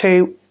match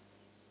to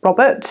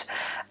Robert,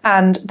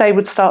 and they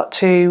would start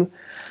to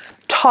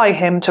tie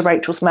him to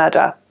Rachel's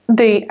murder.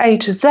 The A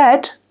to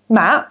Z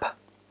map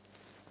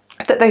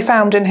that they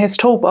found in his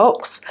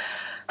toolbox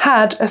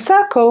had a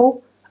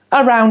circle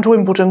around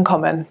Wimbledon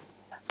Common.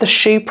 The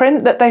shoe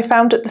print that they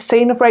found at the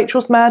scene of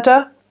Rachel's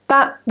murder,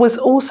 that was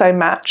also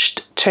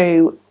matched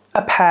to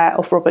a pair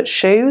of Robert's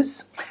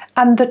shoes.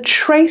 And the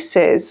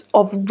traces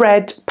of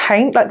red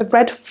paint, like the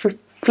red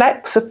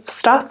flecks of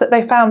stuff that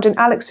they found in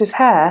Alex's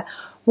hair,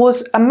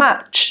 was a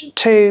match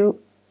to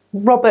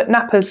Robert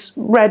Napper's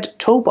red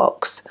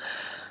toolbox.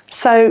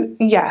 So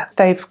yeah,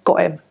 they've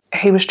got him.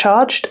 He was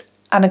charged,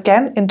 and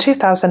again in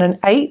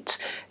 2008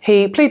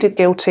 he pleaded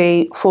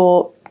guilty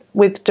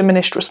with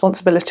diminished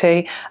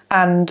responsibility,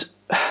 and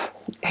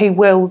he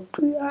will,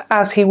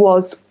 as he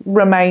was,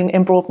 remain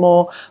in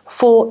Broadmoor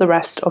for the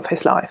rest of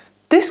his life.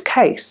 This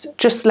case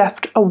just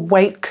left a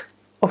wake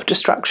of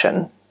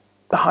destruction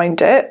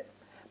behind it,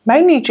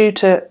 mainly due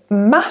to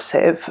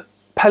massive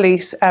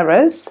police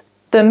errors.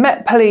 The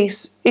Met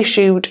Police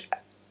issued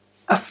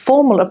a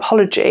formal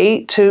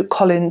apology to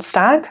Colin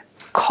Stagg.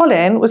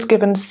 Colin was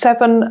given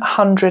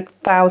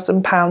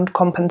 £700,000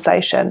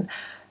 compensation.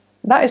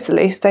 That is the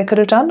least they could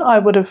have done. I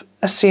would have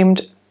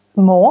assumed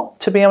more,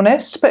 to be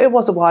honest, but it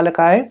was a while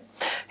ago.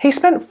 He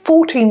spent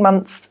 14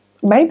 months,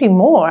 maybe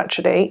more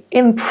actually,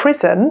 in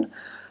prison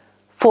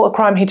for a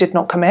crime he did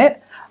not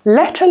commit,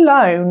 let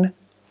alone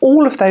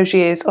all of those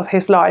years of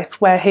his life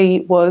where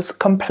he was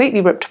completely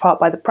ripped apart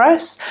by the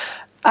press,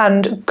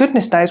 and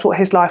goodness knows what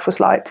his life was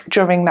like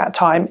during that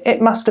time.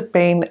 It must have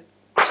been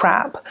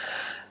crap.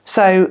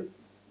 So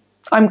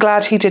I'm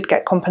glad he did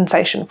get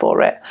compensation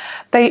for it.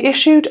 They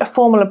issued a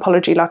formal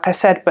apology, like I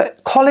said,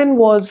 but Colin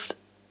was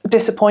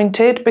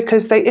disappointed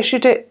because they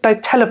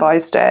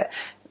televised it.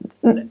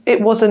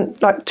 It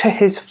wasn't like to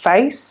his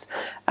face,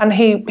 and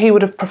he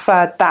would have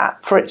preferred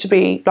that, for it to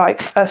be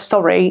like a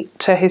sorry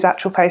to his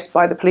actual face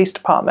by the police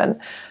department.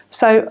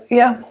 So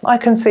yeah, I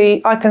can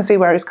see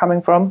where he's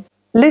coming from.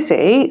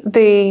 Lizzie,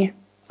 the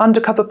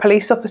undercover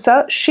police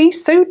officer, she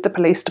sued the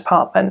police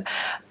department.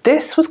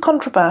 This was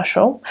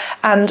controversial,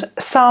 and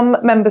some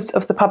members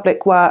of the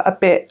public were a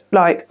bit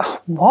like,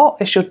 oh, what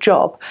is your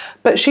job?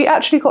 But she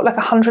actually got like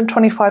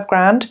 125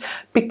 grand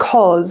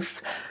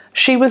because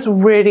she was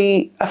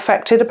really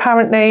affected,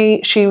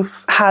 apparently. She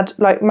had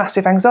like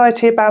massive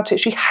anxiety about it.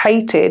 She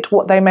hated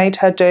what they made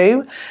her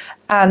do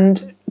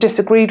and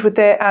disagreed with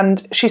it,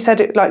 and she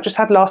said it like just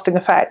had lasting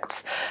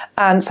effects,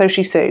 and so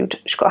she sued.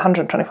 She got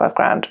 125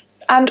 grand.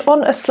 And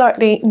on a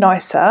slightly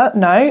nicer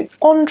note,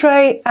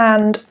 Andre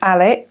and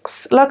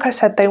Alex, like I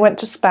said, they went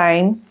to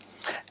Spain.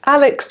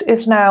 Alex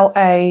is now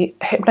a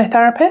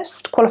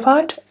hypnotherapist,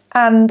 qualified,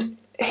 and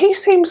he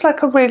seems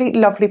like a really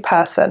lovely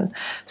person.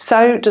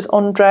 So does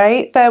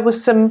Andre. There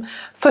was some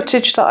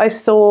footage that I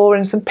saw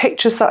and some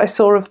pictures that I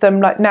saw of them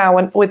like now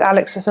and with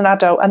Alex as an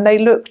adult, and they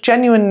look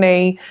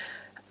genuinely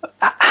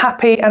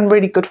happy and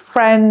really good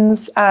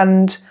friends,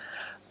 and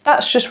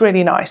that's just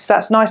really nice.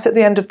 That's nice at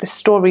the end of this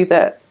story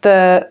that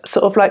the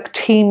sort of like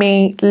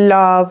teamy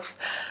love,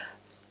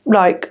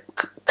 like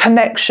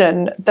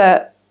connection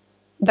that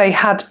they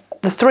had,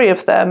 the three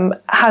of them,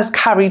 has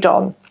carried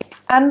on.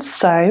 And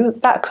so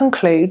that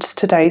concludes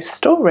today's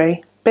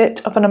story.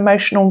 Bit of an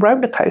emotional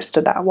roller coaster,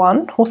 that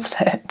one,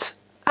 wasn't it?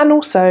 And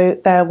also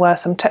there were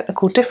some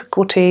technical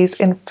difficulties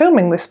in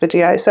filming this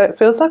video, so it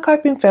feels like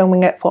I've been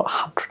filming it for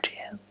 100 years.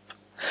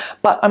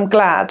 But I'm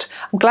glad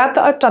that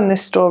I've done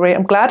this story.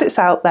 I'm glad it's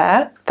out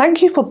there.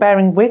 Thank you for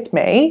bearing with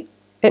me.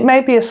 It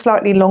may be a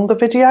slightly longer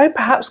video,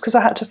 perhaps because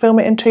I had to film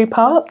it in 2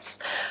 parts.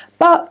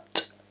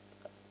 But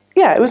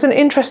yeah, it was an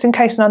interesting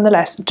case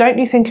nonetheless. Don't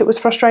you think it was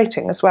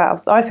frustrating as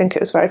well? I think it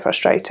was very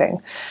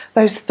frustrating.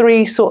 Those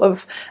 3 sort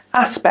of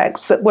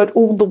aspects that were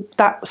all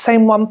that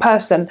same one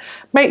person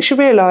makes you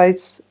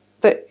realise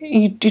that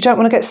you don't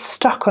want to get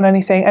stuck on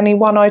anything, any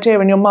one idea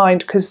in your mind,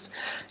 because,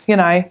 you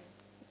know,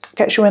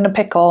 gets you in a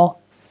pickle.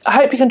 I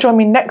hope you can join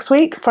me next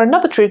week for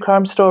another true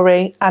crime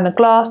story and a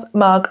glass,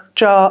 mug,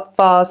 jar,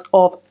 vase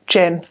of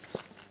gin.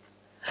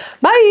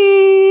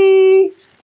 Bye!